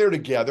them out there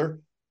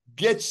together.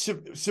 Get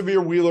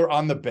Severe Wheeler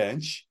on the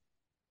bench.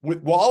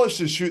 With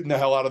Wallace is shooting the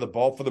hell out of the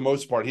ball for the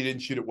most part. He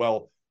didn't shoot it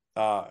well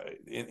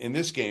in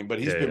this game, but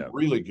he's been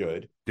really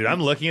good. Dude,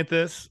 I'm looking at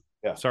this.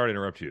 Yeah. Sorry to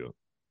interrupt you.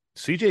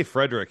 CJ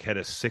Frederick had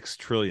a $6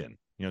 trillion.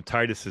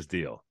 Titus's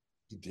deal.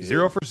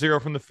 0 for 0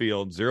 from the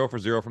field, 0 for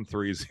 0 from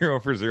 3, 0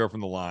 for 0 from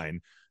the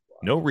line. Wow.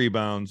 No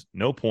rebounds,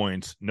 no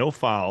points, no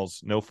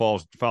fouls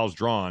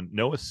drawn,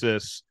 no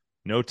assists,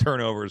 no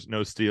turnovers,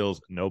 no steals,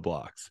 no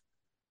blocks.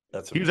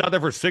 He was out there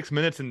for 6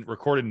 minutes and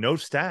recorded no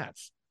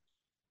stats.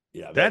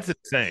 Yeah, that's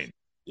insane.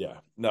 Yeah,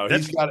 no,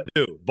 he's got to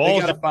do. Ball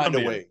got to find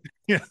a way.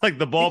 Like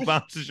the ball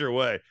bounces your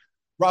way.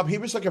 Rob, he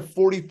was like a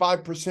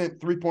 45%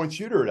 3-point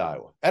shooter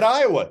at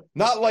Iowa.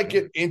 Not like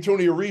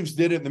Antonio Reeves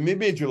did it at the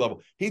mid-major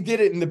level. He did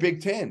it in the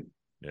Big Ten.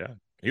 Yeah,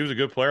 he was a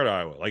good player at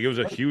Iowa. Like, it was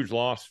a huge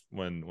loss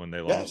when they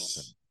lost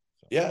him.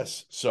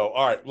 Yes. So,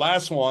 all right,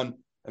 last one,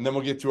 and then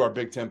we'll get to our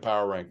Big Ten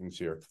power rankings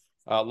here.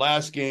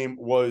 Last game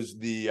was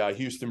the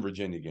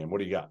Houston-Virginia game. What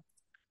do you got?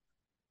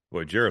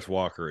 Boy, Jarris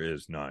Walker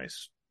is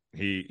nice.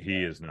 He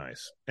is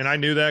nice. And I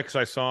knew that because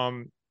I saw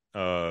him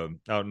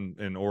out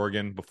in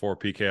Oregon before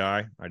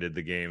PKI. I did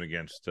the game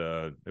against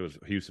it was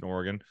Houston,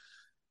 Oregon.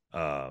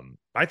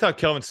 I thought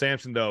Kelvin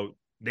Sampson, though,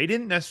 they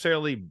didn't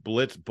necessarily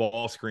blitz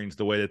ball screens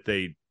the way that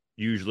they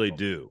usually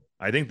do.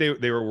 I think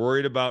they were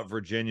worried about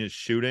Virginia's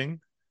shooting,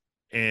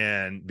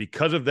 and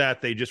because of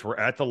that, they just were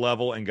at the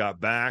level and got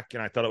back,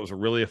 and I thought it was a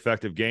really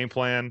effective game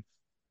plan.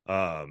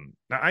 I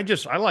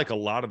like a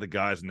lot of the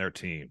guys in their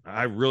team.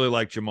 I really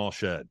like Jamal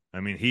Shed. I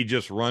mean, he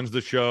just runs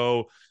the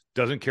show,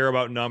 doesn't care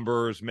about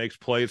numbers, makes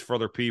plays for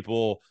other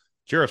people.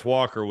 Jarris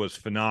Walker was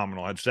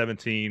phenomenal. Had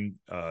 17,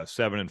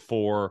 7 and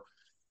 4.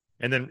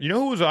 And then,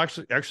 who was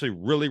actually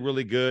really,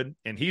 really good?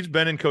 And he's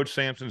been in Coach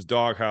Sampson's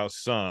doghouse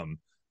some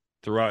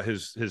throughout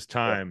his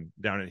time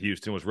down at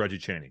Houston, was Reggie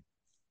Chaney.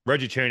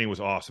 Reggie Chaney was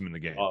awesome in the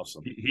game.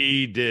 Awesome.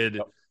 He did.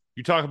 Yep.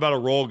 You talk about a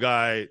role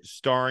guy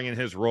starring in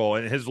his role.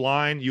 And his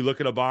line, you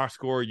look at a box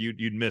score,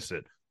 you'd miss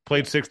it.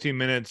 Played 16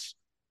 minutes,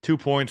 2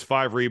 points,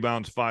 5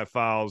 rebounds, 5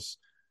 fouls,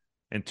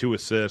 and 2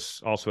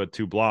 assists. Also had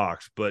 2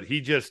 blocks. But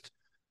he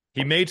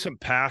made some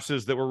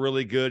passes that were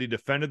really good. He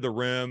defended the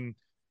rim.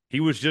 He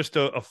was just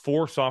a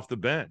force off the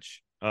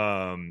bench.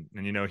 And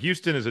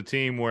Houston is a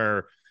team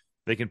where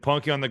they can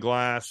punk you on the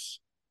glass.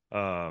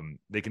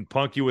 They can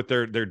punk you with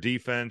their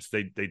defense.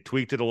 They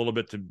tweaked it a little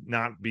bit to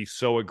not be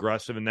so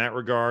aggressive in that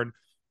regard.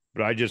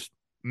 But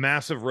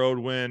massive road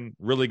win,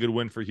 really good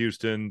win for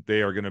Houston.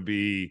 They are going to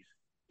be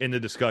in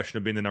the discussion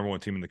of being the number one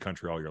team in the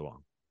country all year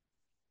long.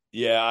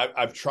 Yeah,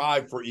 I've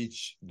tried for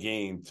each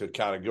game to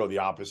kind of go the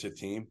opposite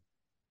team,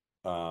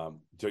 to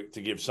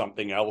give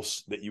something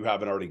else that you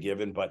haven't already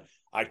given, but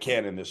I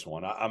can't in this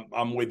one.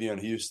 I'm with you on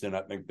Houston.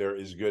 I think they're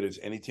as good as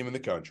any team in the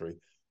country.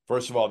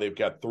 First of all, they've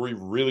got 3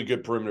 really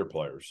good perimeter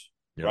players,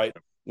 right?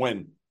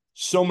 When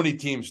so many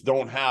teams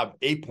don't have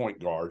a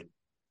point guard,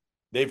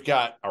 they've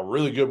got a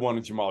really good one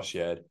in Jamal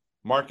Shed.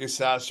 Marcus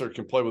Sasser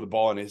can play with the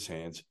ball in his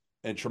hands,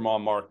 and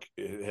Tremont Mark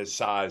has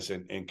size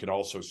and can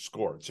also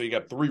score. So you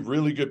got 3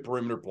 really good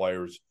perimeter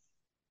players.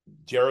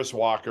 Jarris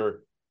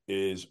Walker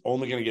is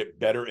only going to get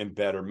better and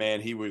better.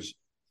 Man, he was,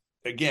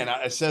 again,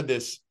 I said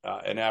this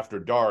in After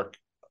Dark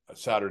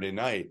Saturday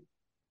night,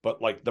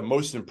 but like the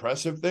most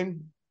impressive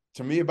thing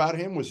to me about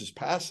him was his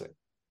passing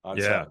on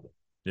Saturday.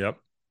 Yep.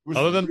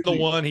 Other than the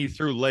one he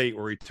threw late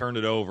where he turned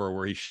it over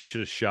where he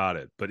should have shot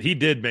it. But he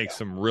did make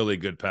some really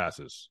good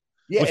passes.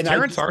 Yeah, was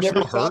Terrence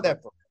Arsenault hurt? That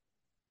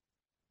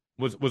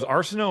was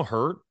Arsenault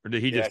hurt? Or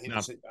did he just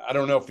not? I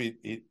don't know if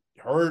he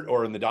hurt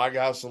or in the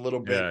doghouse a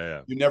little bit.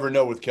 Yeah. You never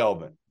know with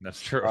Kelvin.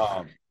 That's true.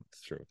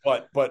 That's true.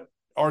 But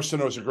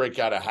Arsenault's a great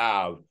guy to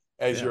have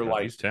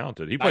he's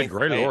talented. He played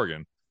great at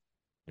Oregon.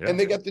 Yeah. And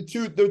they got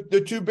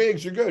the two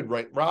bigs are good,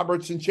 right?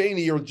 Roberts and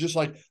Chaney are just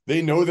like,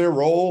 they know their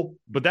role.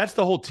 But that's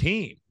the whole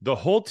team. The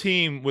whole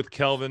team with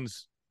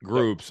Kelvin's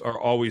groups are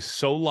always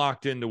so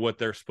locked into what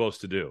they're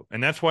supposed to do.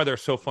 And that's why they're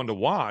so fun to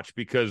watch,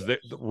 because the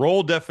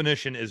role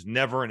definition is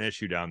never an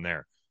issue down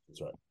there.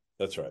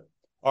 That's right.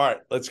 All right,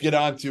 let's get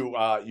on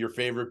to your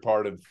favorite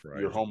part of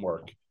your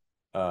homework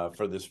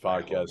for this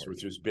podcast,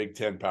 which was Big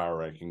Ten Power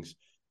Rankings.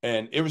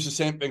 And it was the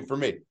same thing for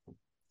me.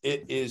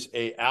 It is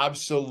a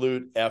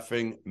absolute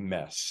effing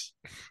mess.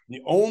 The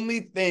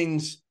only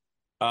things,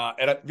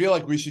 and I feel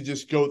like we should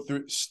just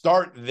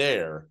start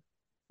there,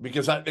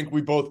 because I think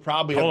we both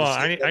probably Hold on.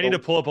 I need to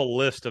pull up a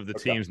list of the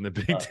teams in the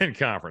Big Ten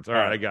Conference. All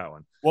right, I got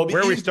one. Well,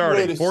 where are we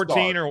starting?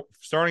 14 or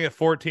starting at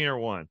 14 or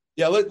 1?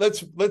 Yeah,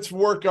 let's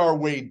work our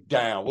way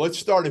down. Let's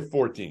start at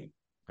 14.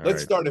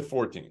 Let's start at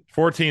 14.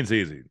 14's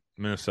easy.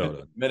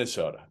 Minnesota.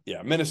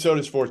 Yeah,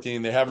 Minnesota's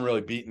 14. They haven't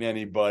really beaten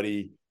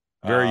anybody.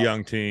 Very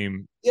young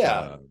team.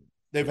 Yeah,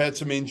 they've had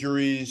some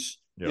injuries.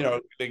 Yep. You know,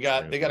 they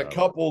got a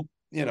couple.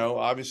 You know,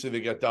 obviously they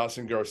got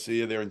Dawson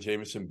Garcia there and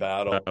Jamison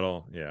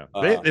Battle. Yeah.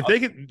 If they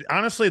could,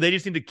 honestly, they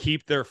just need to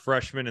keep their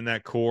freshmen in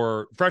that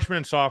core, freshmen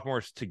and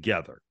sophomores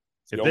together.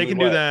 If they can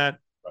do that,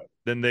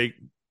 then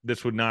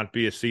this would not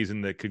be a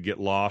season that could get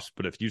lost.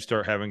 But if you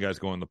start having guys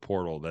go in the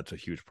portal, that's a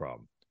huge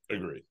problem.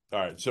 Agreed. All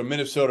right. So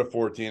Minnesota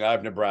 14. I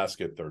have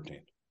Nebraska at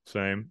 13.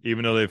 Same,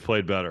 even though they've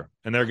played better.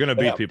 And they're going to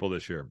beat people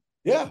this year.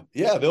 Yeah.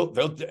 They'll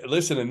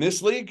listen in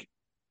this league.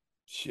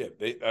 Shit,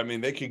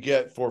 they could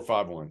get 4 or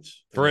 5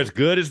 wins. For as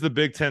good as the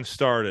Big Ten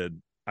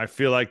started, I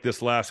feel like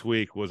this last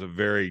week was a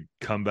very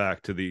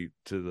comeback to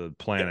the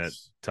planet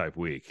type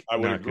week. I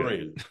would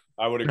agree.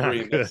 I would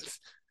agree.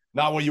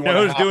 Not what you want.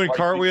 Who's doing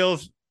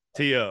cartwheels?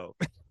 T.O.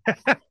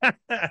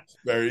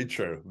 Very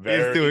true.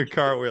 He's doing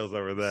cartwheels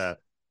over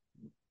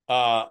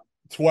that.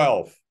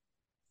 12.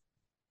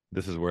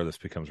 This is where this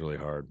becomes really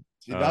hard.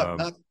 See,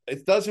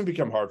 it doesn't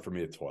become hard for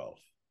me at 12.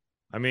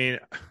 I mean,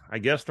 I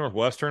guess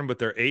Northwestern, but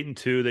they're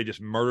 8-2. They just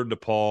murdered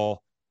DePaul.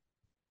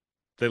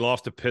 They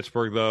lost to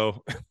Pittsburgh,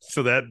 though.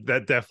 So that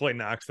definitely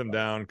knocks them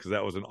down, because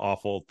that was an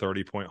awful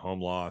 30-point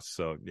home loss.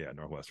 So, yeah,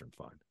 Northwestern,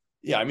 fine.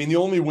 Yeah, I mean, the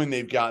only win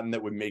they've gotten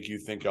that would make you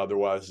think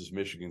otherwise is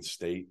Michigan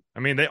State. I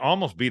mean, they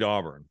almost beat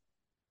Auburn.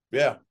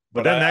 Yeah.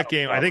 But then that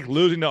game, I think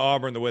losing to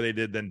Auburn the way they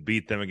did, then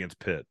beat them against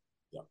Pitt.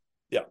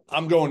 Yeah.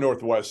 I'm going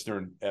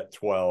Northwestern at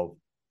 12.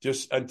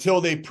 Just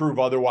until they prove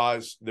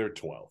otherwise, they're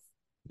 12.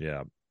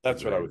 Yeah.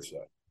 That's what I would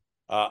say.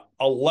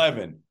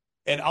 11.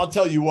 And I'll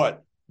tell you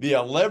what, the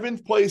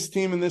 11th place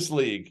team in this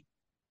league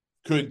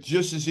could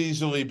just as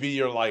easily be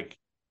your, like,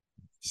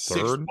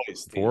 6th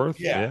place team. 4th?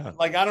 Yeah.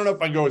 Like, I don't know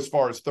if I go as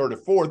far as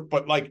 3rd or 4th,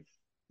 but like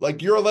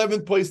your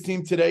 11th place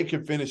team today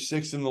could finish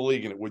 6th in the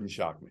league, and it wouldn't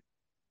shock me.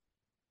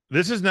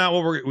 This is not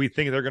what we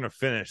think they're going to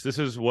finish. This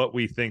is what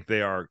we think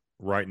they are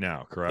right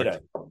now, correct?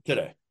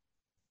 Today.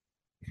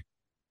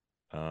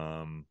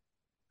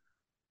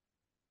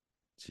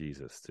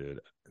 Jesus, dude.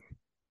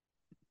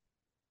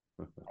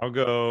 I'll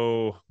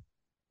go.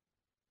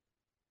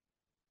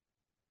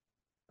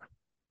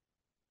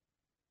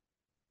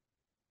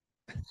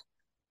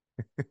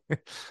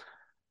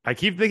 I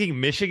keep thinking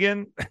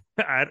Michigan.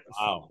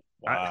 Wow.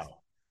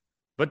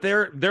 But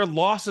their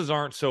losses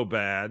aren't so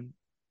bad.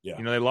 Yeah.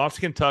 You know, they lost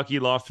to Kentucky,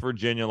 lost to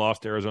Virginia,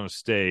 lost to Arizona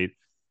State.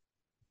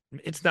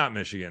 It's not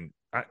Michigan.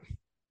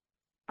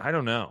 I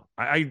don't know.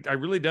 I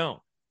really don't.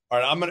 All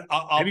right,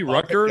 maybe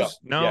Rutgers.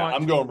 No, yeah,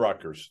 I'm going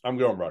Rutgers.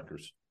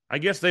 I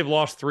guess they've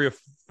lost 3 or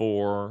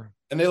 4,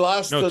 and they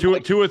lost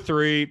 2 or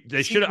 3.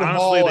 They should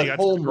honestly. They got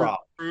home. Rob,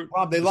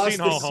 they lost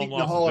the Seton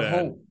Hall at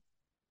home.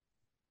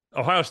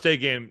 Ohio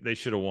State game they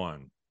should have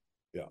won.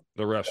 Yeah,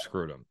 the refs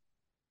screwed them.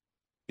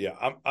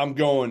 Yeah, I'm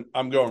going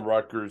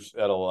Rutgers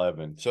at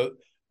 11. So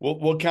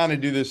we'll kind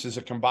of do this as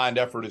a combined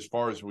effort as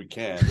far as we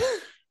can,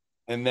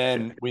 and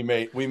then we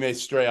may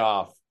stray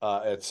off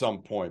at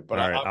some point. But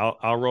All right,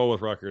 I'll roll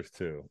with Rutgers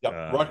too.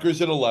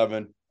 Rutgers at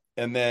 11,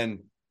 and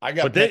then I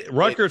got. But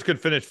Rutgers could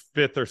finish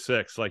 5th or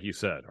 6th, like you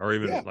said, or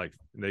even like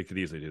they could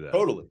easily do that.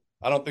 Totally.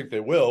 I don't think they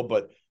will,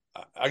 but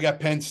I got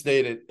Penn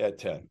State at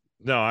 10.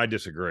 No, I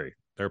disagree.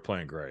 They're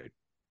playing great.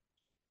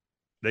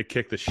 They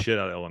kicked the shit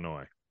out of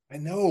Illinois. I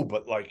know,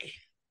 but like,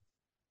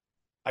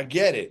 I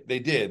get it. They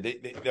did.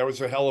 That was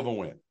a hell of a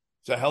win.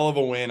 It's a hell of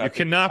a win. You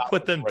cannot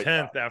put them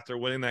 10th after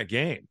winning that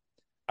game.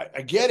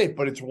 I get it,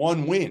 but it's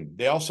one win.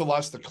 They also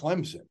lost to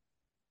Clemson.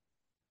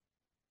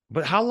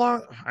 But how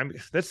long? I mean,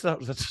 that's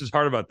what's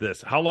hard about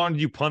this. How long do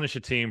you punish a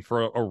team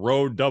for a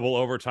road double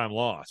overtime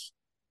loss?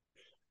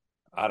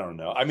 I don't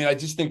know. I mean, I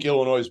just think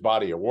Illinois'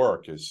 body of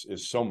work is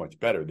so much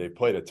better. They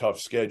played a tough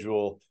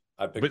schedule.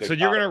 I think. But so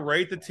you're going to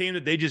rate the team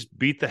that they just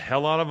beat the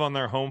hell out of on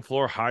their home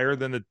floor higher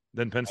than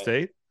Penn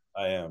State?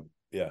 I am.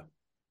 Yeah.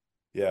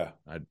 Yeah.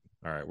 All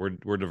right,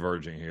 we're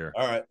diverging here.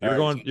 All right.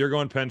 You're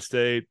going Penn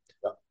State.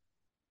 Yeah.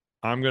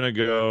 I'm going to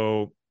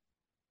go.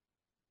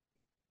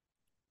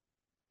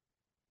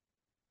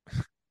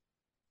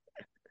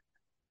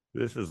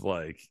 This is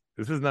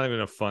not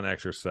even a fun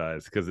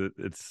exercise because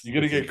it's you're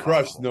gonna get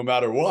crushed no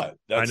matter what.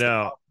 I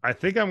know. I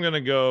think I'm gonna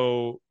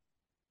go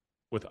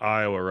with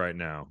Iowa right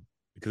now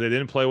because they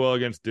didn't play well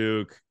against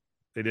Duke.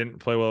 They didn't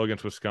play well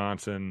against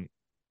Wisconsin.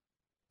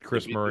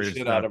 Chris Murray is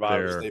out of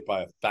Iowa State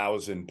by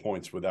 1,000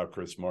 points without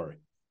Chris Murray.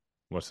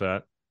 What's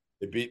that?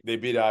 They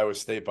beat Iowa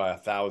State by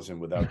 1,000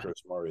 without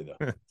Chris Murray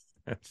though.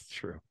 That's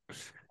true.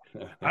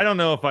 I don't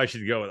know if I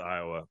should go with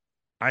Iowa.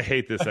 I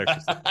hate this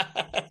exercise.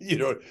 you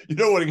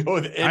don't want to go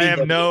with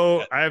anybody.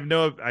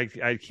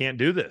 I can't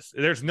do this.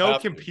 There's no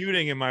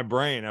computing in my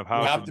brain of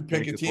how you have to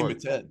pick a team at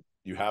 10.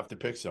 You have to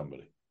pick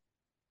somebody.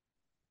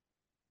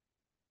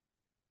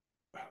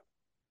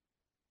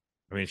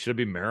 I mean, should it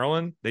be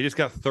Maryland? They just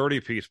got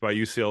 30-piece by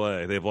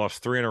UCLA. They've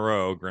lost 3 in a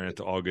row, granted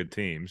to all good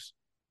teams.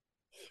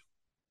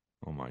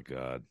 Oh my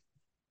God.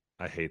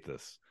 I hate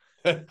this.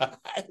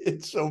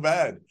 It's so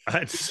bad.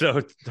 It's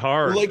so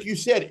hard. Well, like you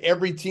said,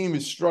 every team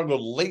has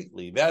struggled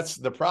lately. That's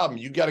the problem.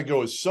 You got to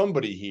go with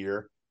somebody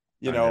here.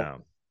 You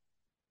know,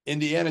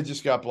 Indiana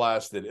just got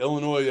blasted.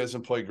 Illinois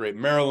doesn't play great.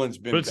 Maryland's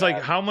been. But it's bad.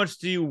 like, how much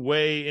do you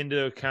weigh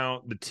into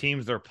account the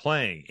teams they're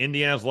playing?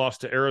 Indiana's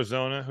lost to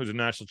Arizona, who's a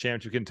national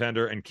championship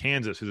contender, and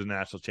Kansas, who's a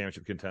national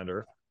championship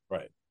contender.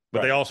 Right.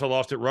 But they also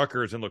lost at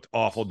Rutgers and looked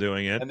awful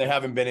doing it. And they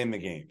haven't been in the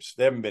games.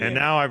 They haven't been. And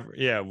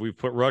now we've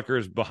put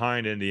Rutgers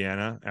behind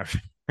Indiana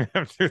after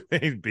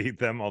they beat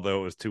them,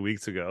 although it was 2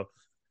 weeks ago.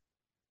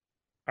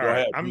 All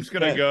right, I'm just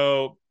going to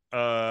go.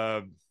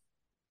 I'm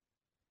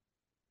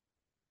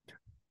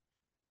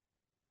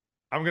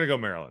going to go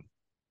Maryland.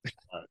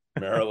 All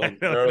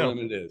right.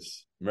 Maryland it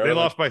is. Maryland.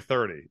 They lost by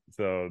 30,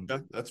 so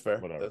that's fair.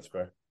 Whatever. That's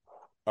fair.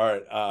 All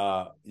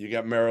right, you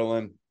got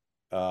Maryland.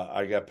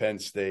 I got Penn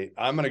State.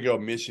 I'm going to go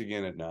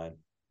Michigan at 9.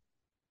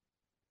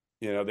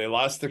 You know, they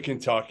lost to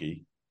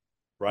Kentucky,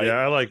 right? Yeah,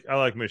 I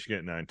like Michigan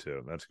at 9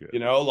 too. That's good. You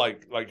know,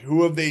 like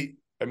who have they?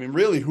 I mean,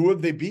 really, who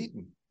have they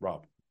beaten,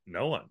 Rob?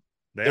 No one.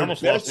 They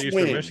almost lost to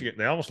Eastern Michigan.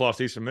 They almost lost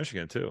to Eastern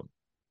Michigan too.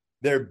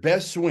 Their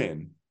best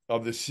win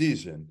of the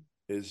season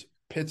is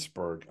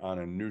Pittsburgh on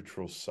a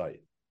neutral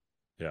site.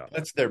 Yeah,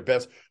 that's their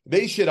best.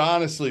 They should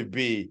honestly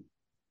be.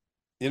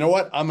 You know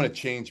what? I'm going to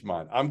change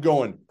mine. I'm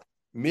going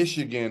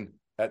Michigan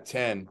at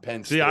 10.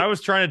 Penn State. See, I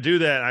was trying to do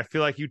that. I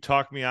feel like you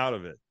talked me out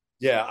of it.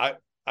 Yeah,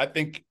 I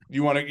think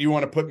you want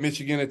to put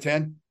Michigan at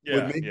 10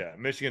 with me? Yeah,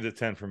 Michigan's at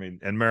 10 for me,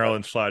 and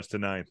Maryland slides to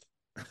 9th.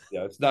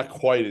 Yeah, it's not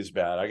quite as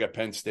bad. I got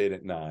Penn State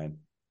at 9.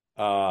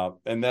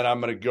 And then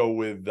I'm going to go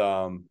with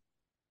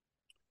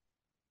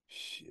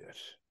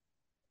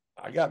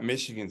I got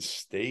Michigan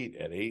State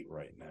at 8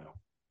 right now.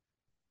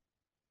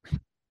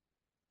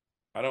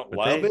 I don't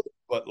love it,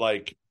 but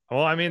like.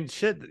 Well, I mean,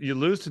 shit, you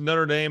lose to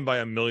Notre Dame by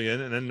 1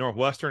 million, and then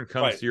Northwestern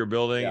comes to your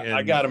building. Yeah, and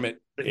I got them at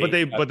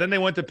 8. But then they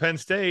went to Penn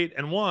State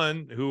and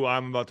won, who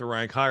I'm about to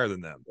rank higher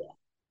than them.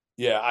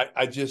 Yeah,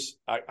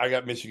 I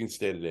got Michigan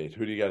State at 8.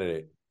 Who do you got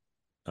at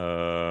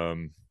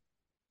 8?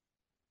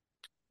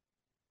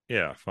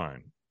 Yeah,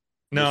 fine.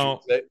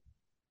 No,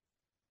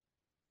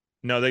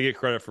 they get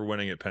credit for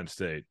winning at Penn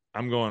State.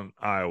 I'm going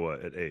Iowa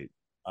at 8.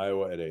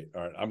 Iowa at 8.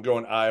 All right, I'm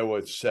going Iowa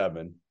at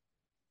 7.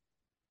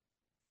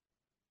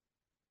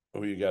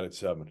 Who you got at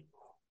 7?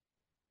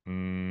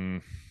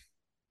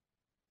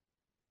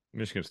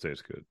 Michigan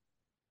State's good.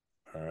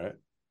 All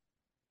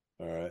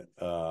right.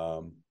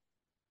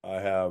 I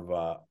have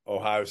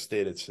Ohio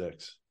State at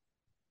 6.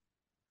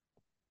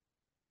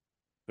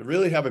 They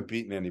really haven't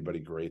beaten anybody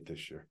great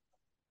this year.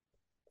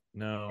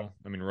 No,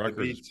 I mean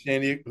Rutgers.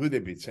 Who they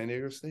beat? San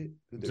Diego State?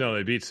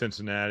 They beat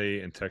Cincinnati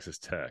and Texas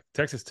Tech.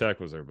 Texas Tech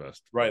was their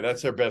best. Right,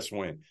 that's their best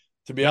win.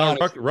 To be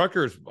honest,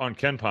 Rutgers on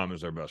Ken Palm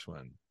is their best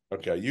win.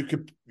 Okay, you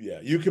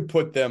could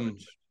put them.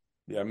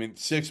 Yeah, I mean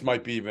 6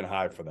 might be even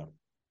high for them.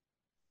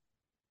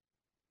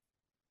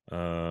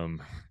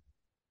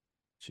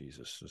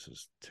 Jesus, this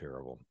is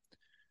terrible.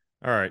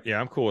 All right. Yeah,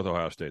 I'm cool with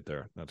Ohio State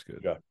there. That's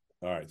good. Yeah.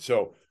 All right.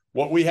 So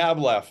what we have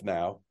left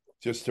now,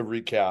 just to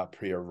recap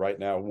here right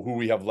now, who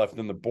we have left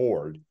on the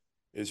board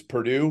is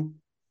Purdue,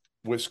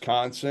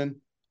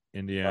 Wisconsin,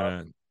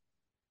 Indiana,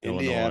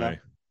 Indiana,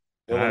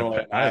 Illinois.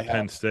 Illinois. I have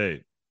Penn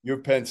State. You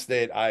have Penn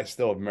State. I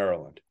still have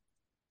Maryland.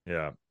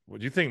 Yeah.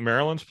 Would you think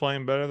Maryland's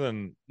playing better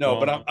than? No,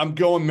 but I'm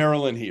going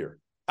Maryland here.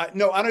 I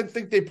don't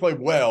think they play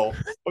well,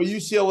 but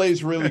UCLA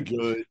is really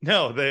good.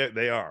 No,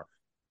 they are.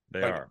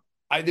 They are.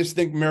 I just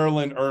think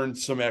Maryland earned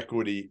some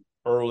equity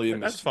early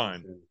in the season.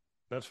 Fine.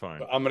 That's fine.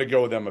 But I'm going to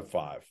go with them at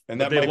 5, and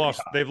but that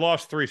they've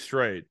lost 3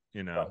 straight.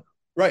 You know,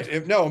 right?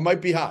 It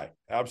might be high.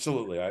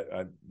 Absolutely.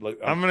 I'm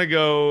going to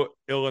go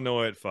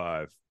Illinois at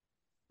 5.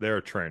 They're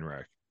a train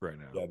wreck right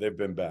now. Yeah, they've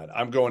been bad.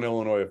 I'm going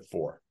Illinois at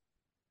 4.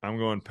 I'm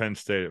going Penn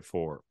State at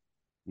 4.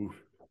 Oof.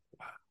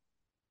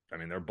 I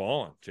mean, they're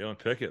balling. Jalen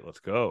Pickett, let's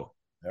go.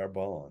 They're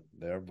balling.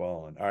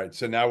 All right,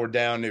 so now we're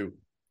down to,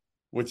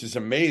 which is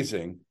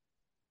amazing,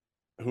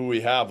 who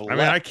we have left. I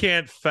mean, I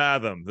can't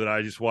fathom that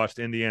I just watched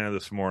Indiana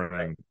this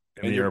morning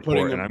in the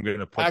airport, and I'm going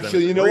to put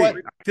actually, them at you know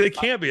 3. what? They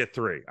can't be at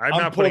 3.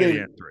 I'm not putting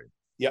Indiana at 3.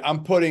 Yeah,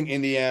 I'm putting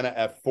Indiana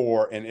at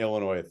 4 and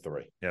Illinois at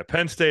 3. Yeah,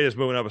 Penn State is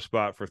moving up a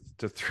spot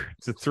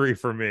to 3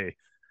 for me.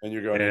 And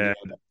you're going Indiana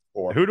at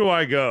 4. Who do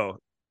I go?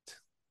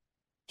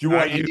 Do you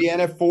want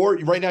Indiana at 4?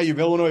 Right now, you have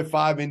Illinois at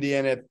 5,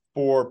 Indiana at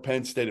 4,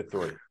 Penn State at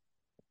 3. Is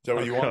that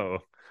what you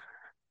want?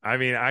 I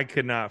mean, I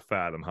could not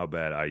fathom how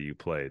bad IU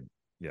played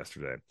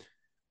yesterday.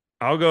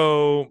 I'll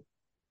go,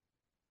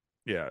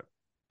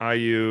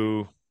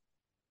 IU.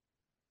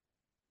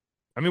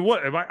 I mean,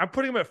 what? I'm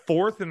putting them at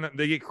 4th, and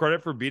they get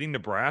credit for beating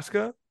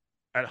Nebraska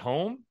at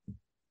home?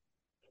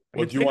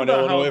 Well, do you want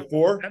Illinois at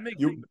 4?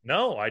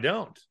 No, I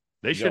don't.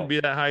 They shouldn't be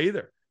that high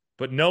either.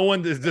 But no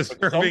one is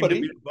deserving to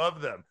be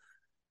above them.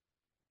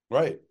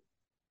 Right.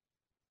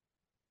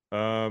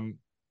 You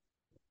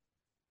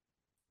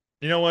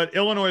know what?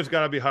 Illinois has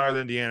got to be higher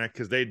than Indiana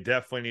because they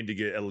definitely need to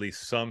get at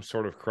least some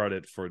sort of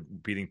credit for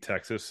beating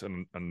Texas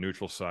on a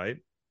neutral site,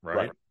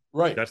 right?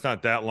 Right. That's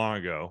not that long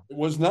ago. It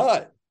was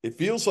not. It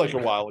feels like a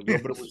while ago,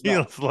 but it was not.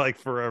 Feels like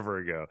forever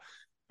ago.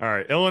 All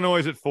right. Illinois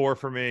is at 4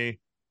 for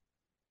me.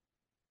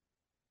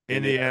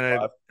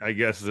 Indiana, I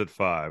guess, is at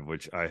 5,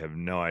 which I have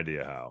no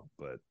idea how,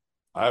 but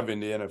I have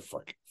Indiana at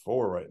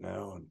 4 right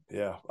now. And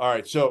yeah. All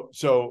right. So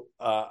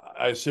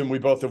I assume we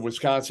both have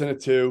Wisconsin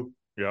at 2.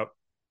 Yep.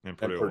 And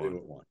Purdue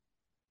at 1.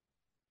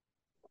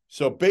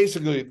 So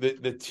basically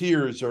the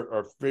tiers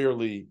are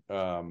fairly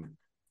I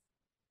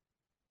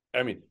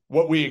mean,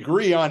 what we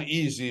agree on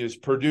easy is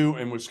Purdue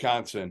and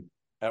Wisconsin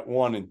at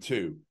 1 and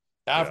 2.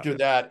 After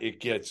that, it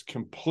gets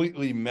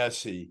completely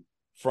messy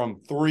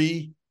from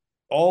 3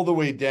 all the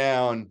way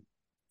down.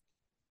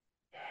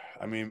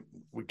 I mean,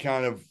 we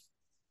kind of,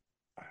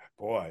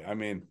 I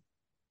mean,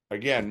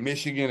 again,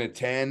 Michigan at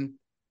 10,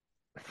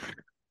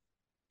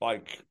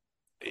 like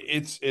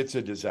it's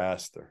a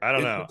disaster. I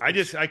don't know.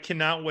 I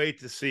cannot wait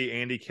to see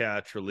Andy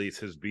Katz release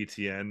his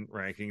BTN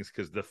rankings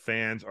because the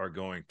fans are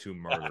going to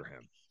murder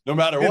him. No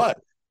matter what.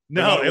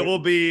 No, it will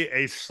be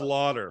a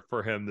slaughter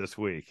for him this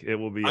week. It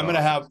will be. I'm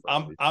gonna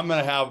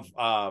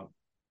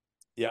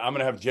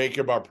have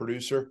Jacob, our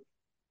producer,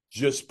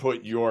 just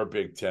put your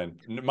Big Ten.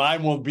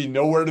 Mine will be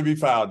nowhere to be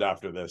found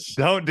after this.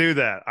 Don't do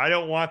that. I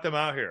don't want them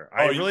out here.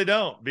 I really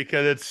don't,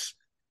 because it's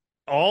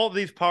all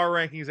these power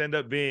rankings end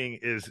up being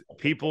is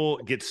people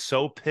get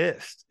so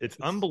pissed. It's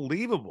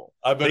unbelievable.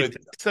 I bet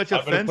such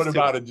offense. I'm gonna put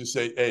them out and just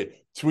say,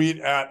 "Hey, tweet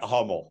at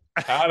Hummel,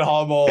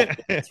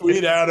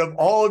 tweet at him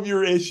all of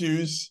your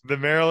issues." The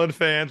Maryland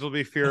fans will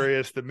be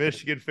furious. The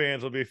Michigan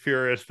fans will be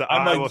furious. The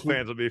Iowa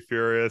fans will be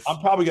furious. I'm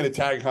probably going to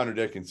tag Hunter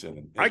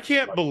Dickinson. I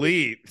can't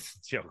believe.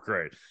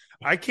 Great.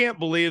 I can't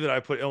believe that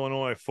I put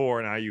Illinois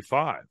 4 and IU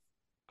 5.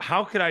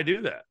 How could I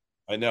do that?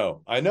 I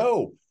know.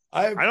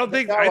 I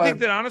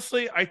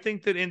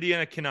think that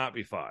Indiana cannot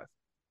be 5.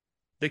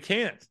 They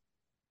can't.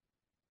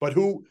 But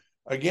who,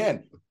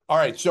 again, all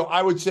right, so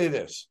I would say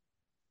this,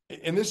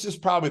 and this is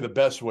probably the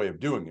best way of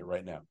doing it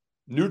right now.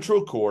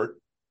 Neutral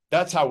court,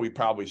 that's how we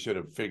probably should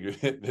have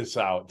figured this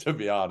out, to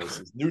be honest.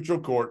 It's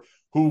neutral court,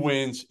 who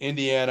wins,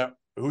 Indiana,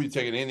 who are you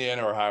taking,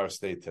 Indiana or Ohio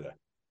State today?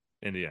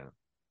 Indiana.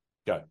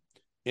 Okay.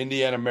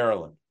 Indiana,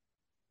 Maryland.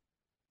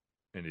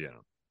 Indiana.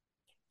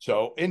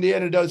 So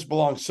Indiana does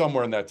belong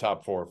somewhere in that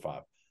top 4 or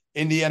 5.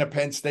 Indiana,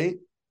 Penn State.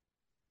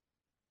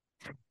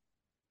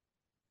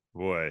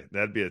 Boy,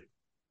 that'd be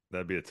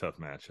a tough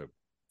matchup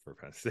for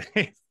Penn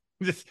State.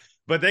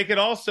 But they could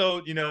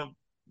also,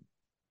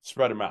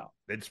 spread them out.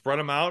 They'd spread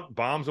them out,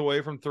 bombs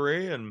away from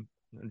 3, and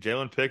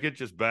Jalen Pickett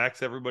just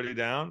backs everybody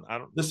down. I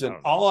don't know.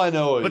 All I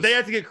know is, but they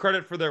have to get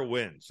credit for their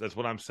wins. That's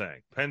what I'm saying.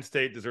 Penn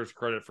State deserves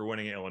credit for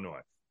winning at Illinois.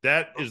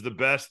 That is the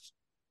best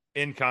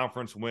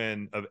in-conference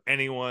win of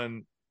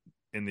anyone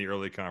in the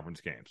early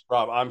conference games.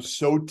 Rob, I'm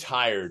so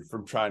tired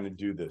from trying to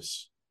do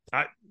this.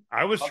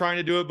 I was trying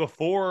to do it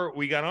before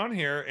we got on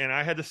here, and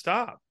I had to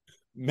stop.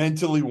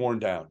 Mentally worn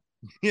down.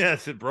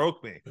 Yes, it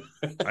broke me.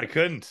 I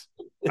couldn't.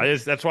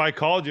 That's why I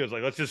called you. I was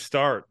like, let's just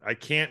start. I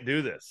can't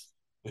do this.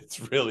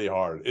 It's really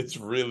hard.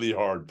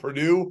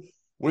 Purdue,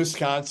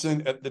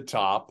 Wisconsin at the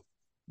top.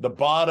 The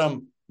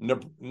bottom,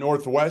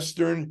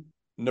 Northwestern,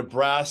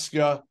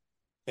 Nebraska,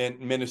 and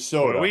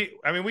Minnesota.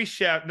 We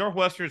shaft.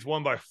 Northwestern's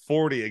won by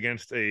 40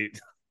 against a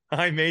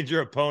high major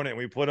opponent.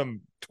 We put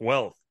them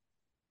 12th.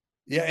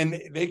 Yeah,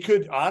 and they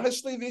could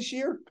honestly this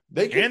year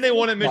they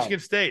won at Michigan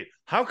State.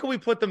 How can we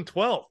put them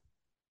 12th?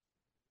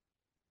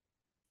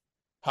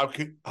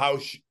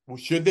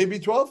 Should they be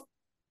 12th?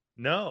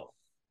 No,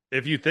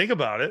 if you think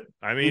about it,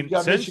 I mean, we've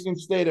got Michigan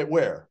State at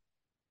where?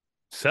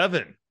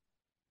 7.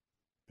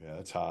 Yeah,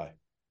 that's high.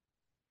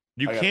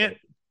 You can't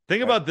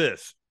think about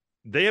this.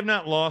 They have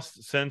not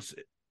lost since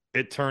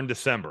it turned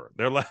December.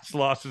 Their last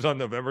loss was on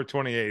November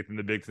 28th in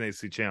the Big Ten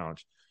AC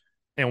Challenge,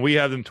 and we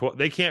have them 12.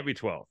 They can't be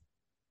 12.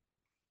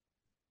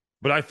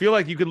 But I feel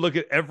like you could look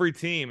at every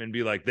team and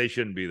be like, they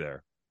shouldn't be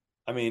there.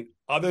 I mean,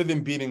 other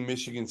than beating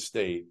Michigan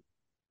State,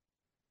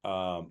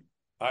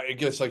 I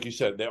guess, like you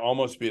said, they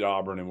almost beat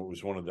Auburn in what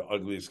was one of the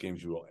ugliest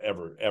games you will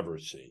ever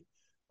see.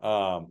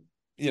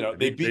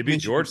 They beat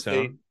Georgetown.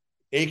 State.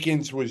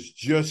 Akins was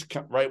just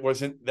right.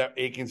 Wasn't that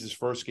Akins'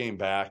 first game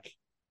back?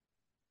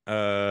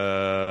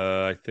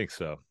 I think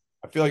so.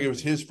 I feel like it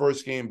was his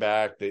first game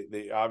back.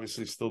 They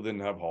obviously still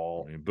didn't have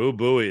Hall. I mean, Boo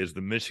Buie is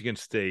the Michigan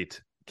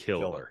State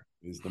killer.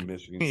 He's the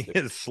Michigan State. He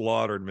has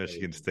slaughtered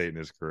Michigan State in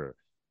his career.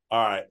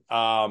 All right.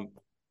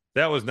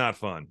 That was not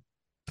fun.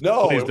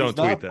 No, please don't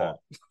tweet that.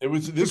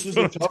 This was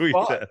a tough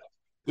pod.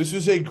 This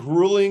was a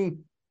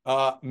grueling,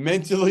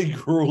 mentally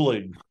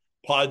grueling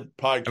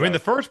podcast. I mean, the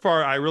first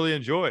part I really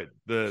enjoyed.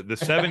 The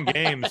 7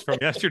 games from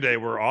yesterday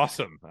were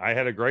awesome. I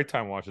had a great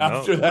time watching those.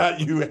 After that,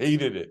 you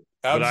hated it.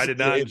 But I did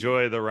not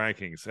enjoy the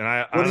rankings. And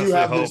I what do you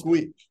have this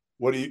week?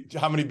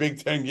 How many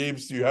Big Ten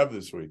games do you have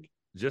this week?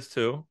 Just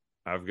 2.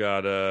 I've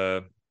got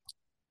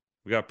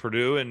we got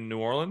Purdue and New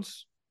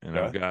Orleans, and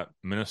I've got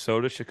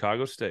Minnesota,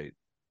 Chicago State.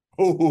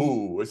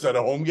 Oh, is that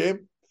a home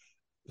game?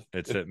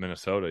 It's at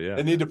Minnesota, yeah.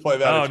 They need to play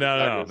that. Oh,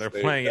 no. They're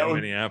playing in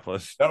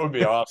Minneapolis. That would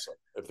be awesome.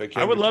 If they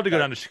I would love to go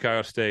down to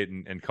Chicago State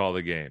and call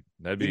the game.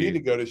 You need to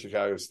go to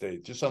Chicago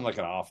State, just on like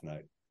an off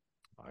night.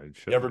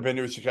 You ever been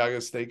to a Chicago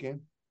State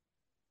game?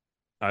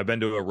 I've been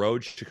to a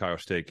road Chicago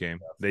State game.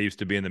 They used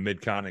to be in the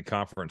Mid-Continent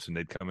Conference, and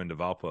they'd come into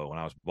Valpo when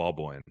I was ball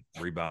boying,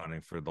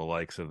 rebounding for the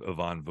likes of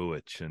Ivan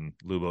Vujic and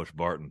Lubos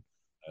Barton.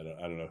 I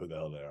don't know who the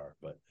hell they are,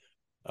 but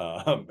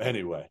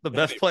anyway. The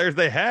best players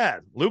they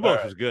had.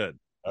 Lubos was good.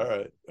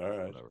 All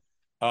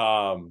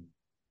right.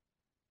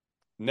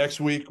 Next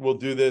week, we'll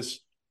do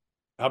this.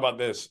 How about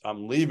this?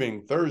 I'm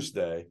leaving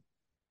Thursday,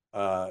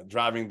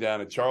 driving down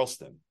to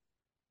Charleston.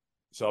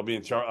 So I'll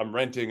be I'm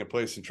renting a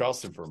place in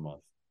Charleston for a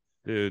month.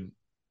 Dude.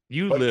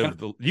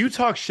 You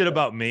talk shit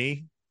about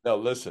me. No,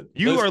 listen.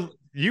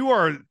 You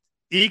are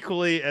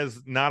equally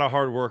as not a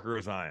hard worker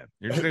as I am.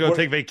 You're just gonna go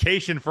take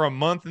vacation for a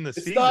month in the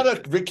season. It's not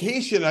a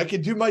vacation. I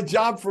can do my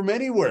job from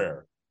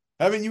anywhere.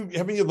 Haven't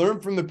you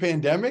learned from the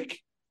pandemic?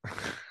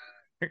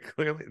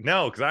 Clearly,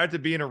 no, because I have to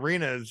be in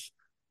arenas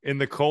in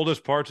the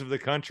coldest parts of the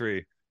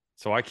country,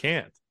 so I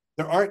can't.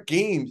 There aren't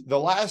games. The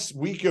last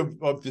week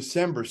of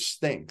December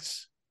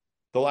stinks.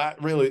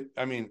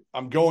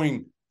 I'm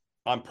going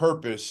on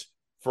purpose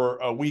for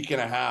a week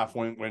and a half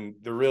when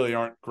there really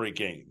aren't great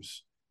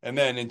games. And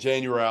then in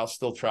January, I'll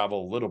still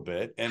travel a little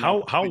bit. And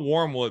how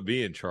warm will it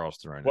be in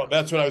Charleston right now? Well,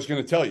 that's what I was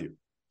going to tell you.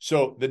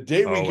 So the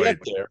day we get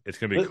there. It's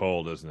going to be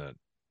cold, isn't it?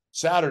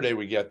 Saturday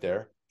we get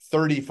there,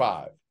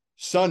 35.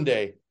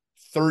 Sunday,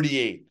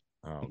 38.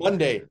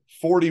 Monday,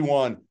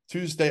 41.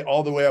 Tuesday,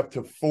 all the way up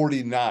to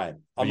 49.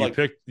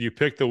 You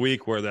picked the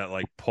week where that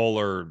like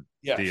polar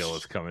deal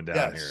is coming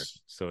down here.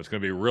 So it's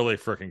going to be really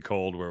freaking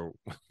cold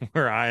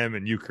where I am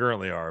and you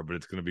currently are, but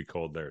it's going to be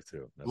cold there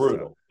too. That's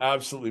brutal.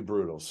 Absolutely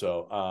brutal.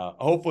 So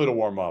hopefully it'll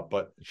warm up,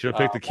 but you should have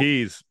picked the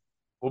Keys.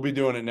 We'll be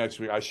doing it next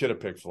week. I should have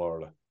picked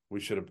Florida. We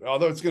should have,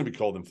 although it's going to be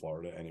cold in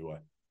Florida anyway.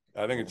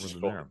 I think it's just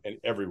cold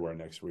everywhere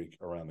next week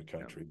around the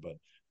country, but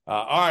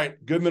all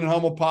right. Goodman and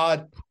Hummel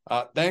pod.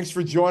 Thanks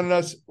for joining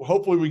us.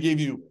 Hopefully we gave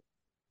you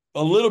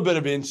a little bit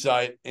of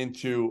insight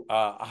into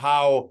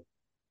how,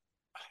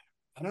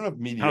 I don't know if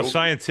mediocre. How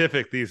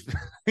scientific these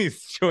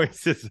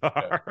choices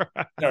are.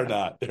 They're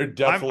not. They're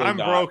definitely I'm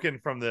not. broken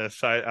from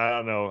this. I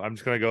don't know. I'm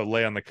just going to go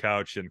lay on the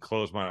couch and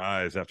close my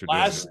eyes after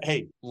doing this.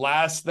 Hey,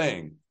 last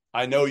thing.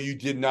 I know you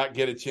did not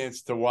get a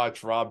chance to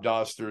watch Rob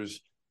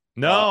Doster's.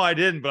 No, I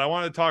didn't, but I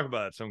wanted to talk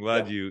about it, so I'm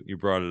glad you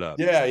brought it up.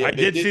 Yeah. I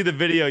did see the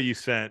video you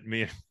sent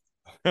me.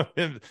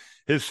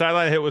 His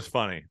sideline hit was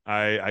funny.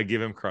 I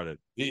give him credit.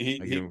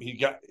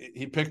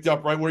 He picked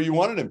up right where you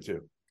wanted him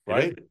to,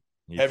 right?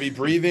 Heavy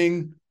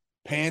breathing,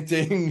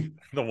 panting,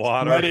 the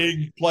water,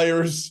 sweating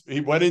players.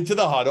 He went into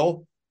the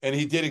huddle and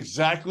he did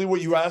exactly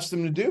what you asked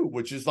him to do,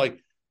 which is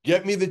like,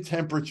 get me the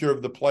temperature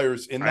of the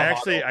players in the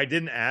huddle. I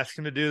didn't ask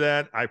him to do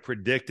that. I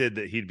predicted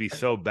that he'd be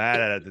so bad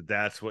at it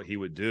that's what he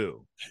would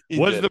do.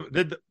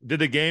 Did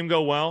the game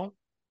go well?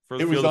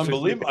 It was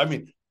unbelievable. I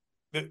mean,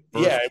 it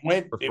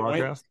went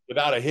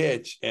without a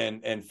hitch,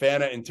 and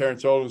Fana and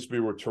Terrence Oglesby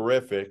were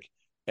terrific,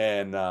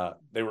 and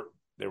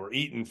they were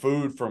eating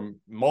food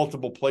from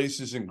multiple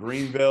places in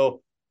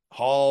Greenville.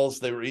 Halls.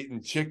 They were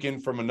eating chicken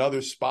from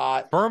another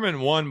spot.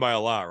 Furman won by a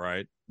lot,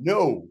 right?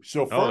 No.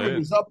 So Furman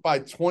was up by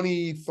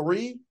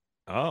 23.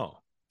 Oh.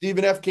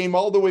 Stephen F. came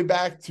all the way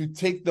back to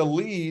take the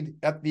lead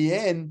at the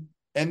end.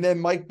 And then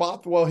Mike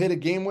Bothwell hit a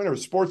game winner.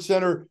 Sports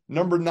Center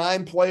number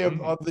 9 play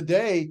of the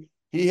day.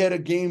 He hit a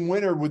game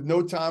winner with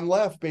no time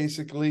left,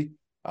 basically.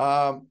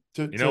 You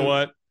know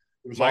what?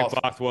 Mike awesome.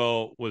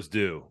 Bothwell was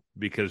due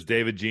because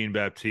David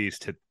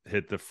Jean-Baptiste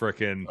hit the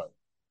frickin'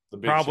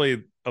 Right.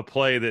 probably a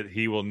play that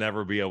he will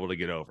never be able to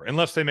get over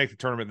unless they make the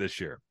tournament this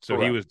year. So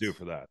Correct. He was due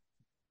for that.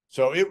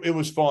 So it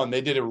was fun.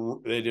 They did a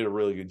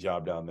really good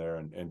job down there.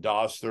 And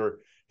Doster,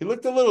 he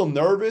looked a little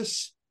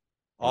nervous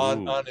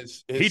on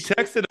his. He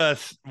texted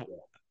us,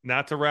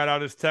 not to rat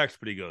out his text,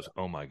 but he goes,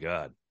 "Oh my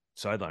God,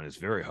 sideline is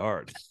very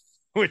hard,"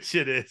 which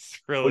it is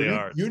really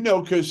hard. You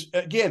know, because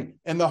again,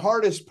 and the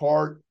hardest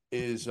part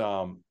is,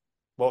 well,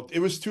 it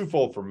was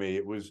twofold for me.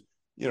 It was,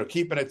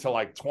 keeping it to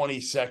like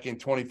 20-second,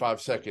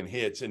 25-second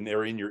hits, and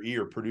they're in your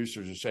ear.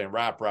 Producers are saying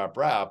rap, rap,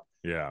 rap.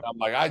 Yeah. I'm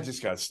like, I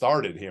just got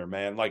started here,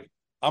 man. Like,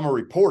 I'm a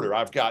reporter.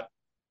 I've got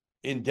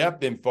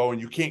in-depth info, and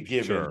you can't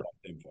give in-depth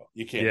info.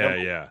 You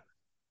can't. Yeah.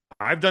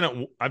 I've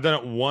done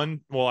it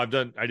one. Well, I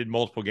did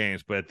multiple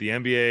games, but at the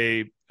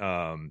NBA,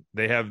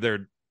 they have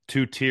their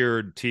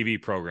 2-tiered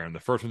TV program. The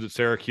first one's at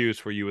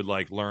Syracuse, where you would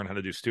like learn how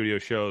to do studio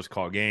shows,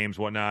 call games,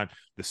 whatnot.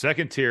 The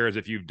second tier is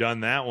if you've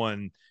done that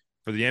one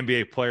for the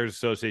NBA Players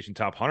Association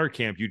Top 100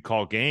 camp, you'd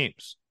call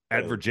games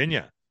at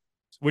Virginia,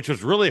 which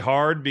was really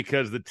hard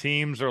because the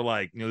teams are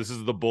like, this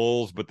is the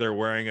Bulls, but they're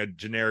wearing a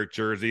generic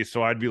jersey.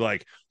 So I'd be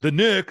like the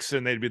Knicks,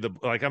 and they'd be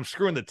I'm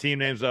screwing the team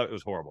names up. It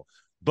was horrible,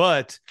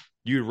 but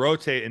you'd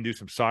rotate and do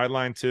some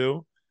sideline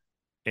too.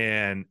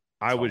 And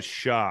I was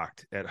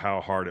shocked at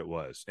how hard it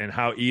was and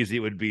how easy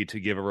it would be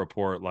to give a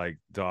report like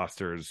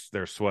Doster's.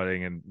 They're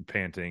sweating and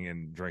panting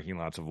and drinking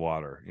lots of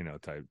water,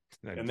 type.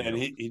 And then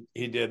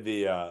he did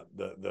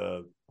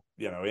the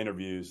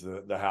interviews,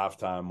 the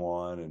halftime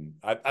one, and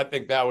I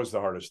think that was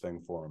the hardest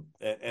thing for him.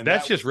 And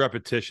that's just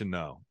repetition,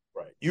 though.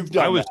 Right, you've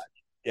done that.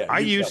 Yeah, I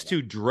used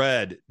to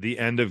dread the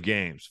end of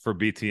games for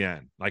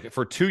BTN. Like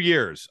for 2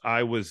 years,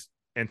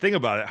 and think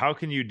about it. How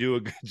can you do a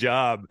good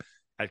job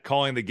at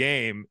calling the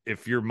game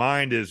if your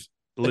mind is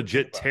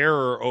legit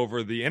terror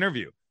over the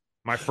interview?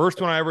 My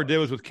first one I ever did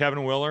was with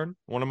Kevin Willard,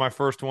 one of my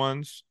first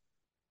ones,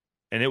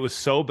 and it was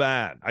so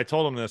bad. I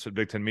told him this at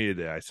Big Ten Media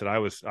Day. I said I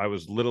was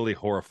literally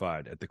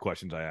horrified at the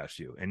questions I asked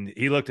you, and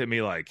he looked at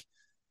me like,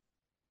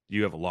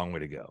 "You have a long way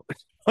to go."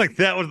 Like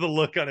that was the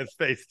look on his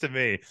face to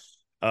me.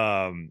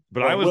 But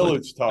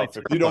Willard's tough.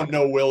 If you don't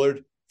know Willard,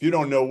 if you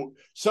don't know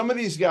some of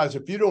these guys,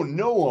 if you don't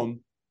know them,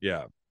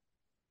 yeah.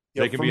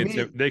 They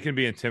can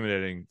be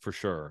intimidating for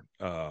sure.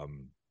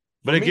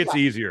 But it gets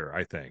easier,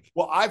 I think.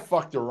 Well, I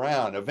fucked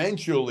around.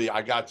 Eventually,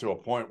 I got to a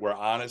point where,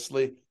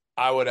 honestly,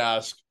 I would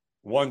ask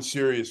one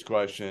serious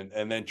question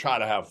and then try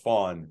to have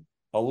fun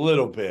a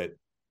little bit,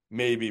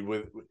 maybe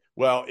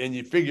and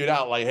you figured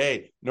out like,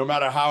 hey, no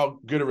matter how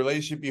good a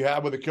relationship you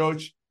have with a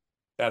coach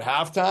at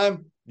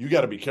halftime, you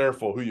got to be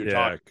careful who you're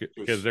talking to.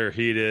 Because they're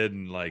heated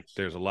and like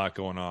there's a lot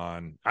going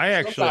on. Some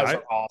guys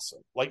are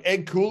awesome. Like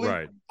Ed Cooley.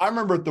 Right. I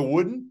remember at the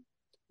Wooden,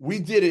 we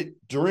did it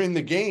during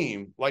the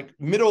game, like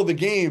middle of the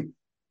game.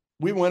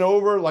 We went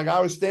over, like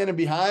I was standing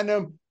behind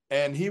him,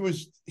 and he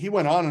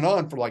went on and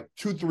on for like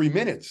 2-3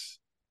 minutes.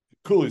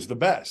 Cooley's the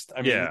best.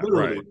 I mean,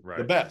 literally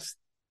the best.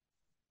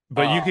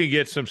 But you could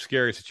get some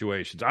scary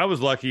situations. I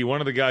was lucky. One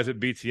of the guys at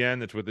BTN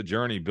that's with the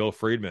Journey, Bill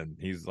Friedman,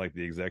 he's like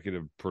the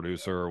executive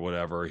producer or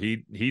whatever.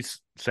 He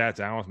sat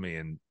down with me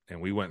and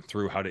we went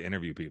through how to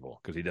interview people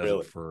because he does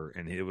it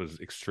and it was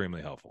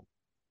extremely helpful.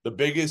 The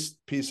biggest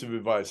piece of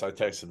advice, I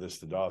texted this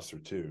to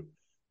Doster too,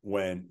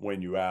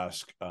 when you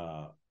ask,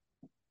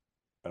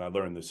 and I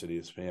learned this at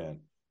ESPN,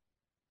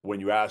 when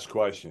you ask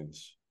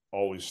questions,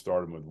 always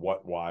start them with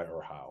what, why,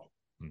 or how.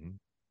 Mm-hmm.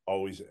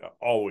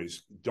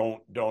 Always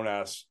don't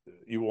ask.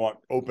 You want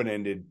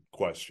open-ended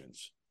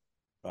questions.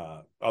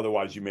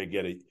 Otherwise you may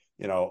get a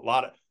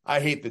lot of, I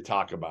hate to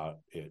talk about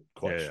it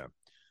question.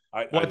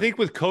 Yeah. I think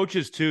with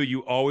coaches too, you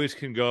always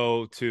can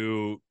go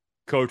to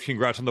coach,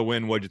 congrats on the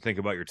win. What'd you think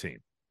about your team?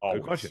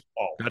 Good question.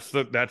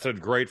 Always. That's a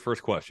great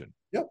first question.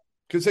 Yep.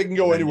 Because they can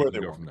go anywhere they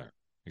want from there.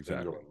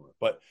 Exactly.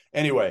 But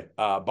anyway,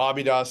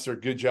 Bobby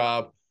Doster, good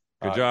job.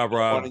 Good job,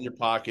 Rob. One in your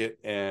pocket,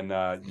 and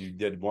you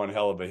did one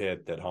hell of a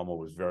hit that Hummel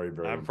was very,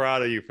 very. I'm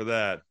proud of you for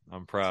that.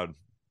 I'm proud.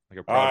 Like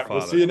a proud All right, father.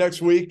 We'll see you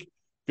next week.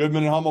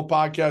 Goodman and Hummel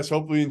podcast.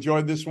 Hopefully you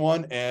enjoyed this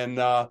one, and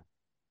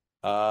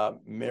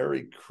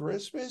Merry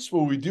Christmas.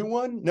 Will we do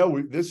one?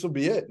 No, this will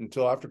be it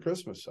until after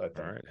Christmas, I think.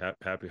 All right.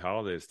 Happy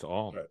holidays to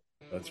all. Right.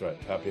 That's right.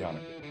 Happy Hanukkah.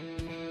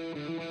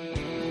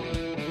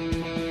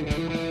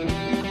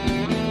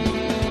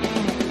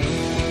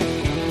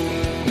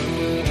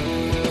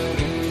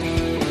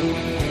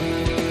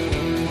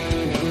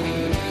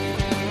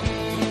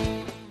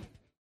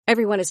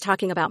 Everyone is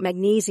talking about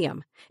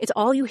magnesium. It's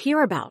all you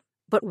hear about.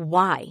 But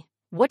why?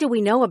 What do we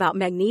know about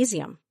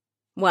magnesium?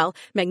 Well,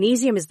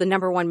 magnesium is the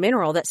 #1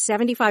 mineral that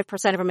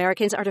 75% of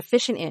Americans are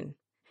deficient in.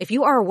 If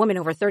you are a woman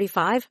over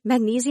 35,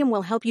 magnesium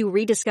will help you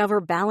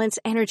rediscover balance,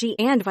 energy,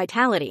 and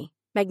vitality.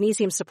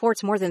 Magnesium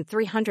supports more than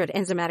 300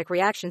 enzymatic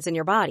reactions in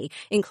your body,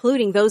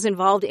 including those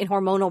involved in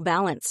hormonal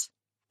balance.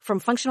 From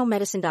functional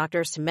medicine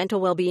doctors to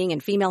mental well-being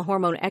and female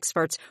hormone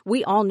experts,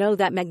 we all know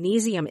that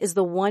magnesium is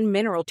the one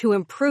mineral to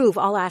improve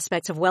all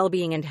aspects of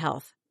well-being and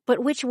health. But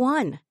which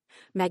one?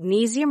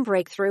 Magnesium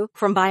Breakthrough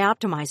from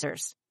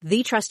Bioptimizers,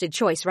 the trusted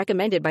choice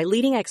recommended by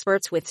leading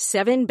experts with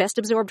 7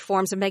 best-absorbed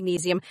forms of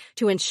magnesium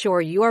to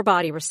ensure your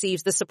body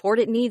receives the support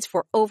it needs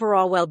for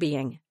overall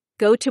well-being.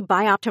 Go to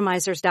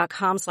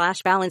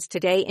bioptimizers.com/balance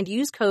today and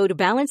use code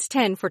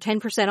BALANCE10 for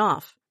 10%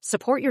 off.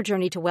 Support your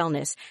journey to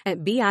wellness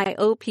at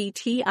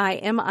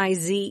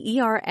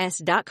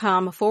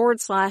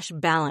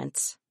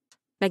bioptimizers.com/balance.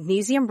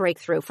 Magnesium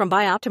Breakthrough from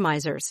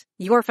Bioptimizers,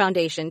 your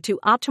foundation to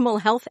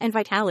optimal health and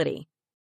vitality.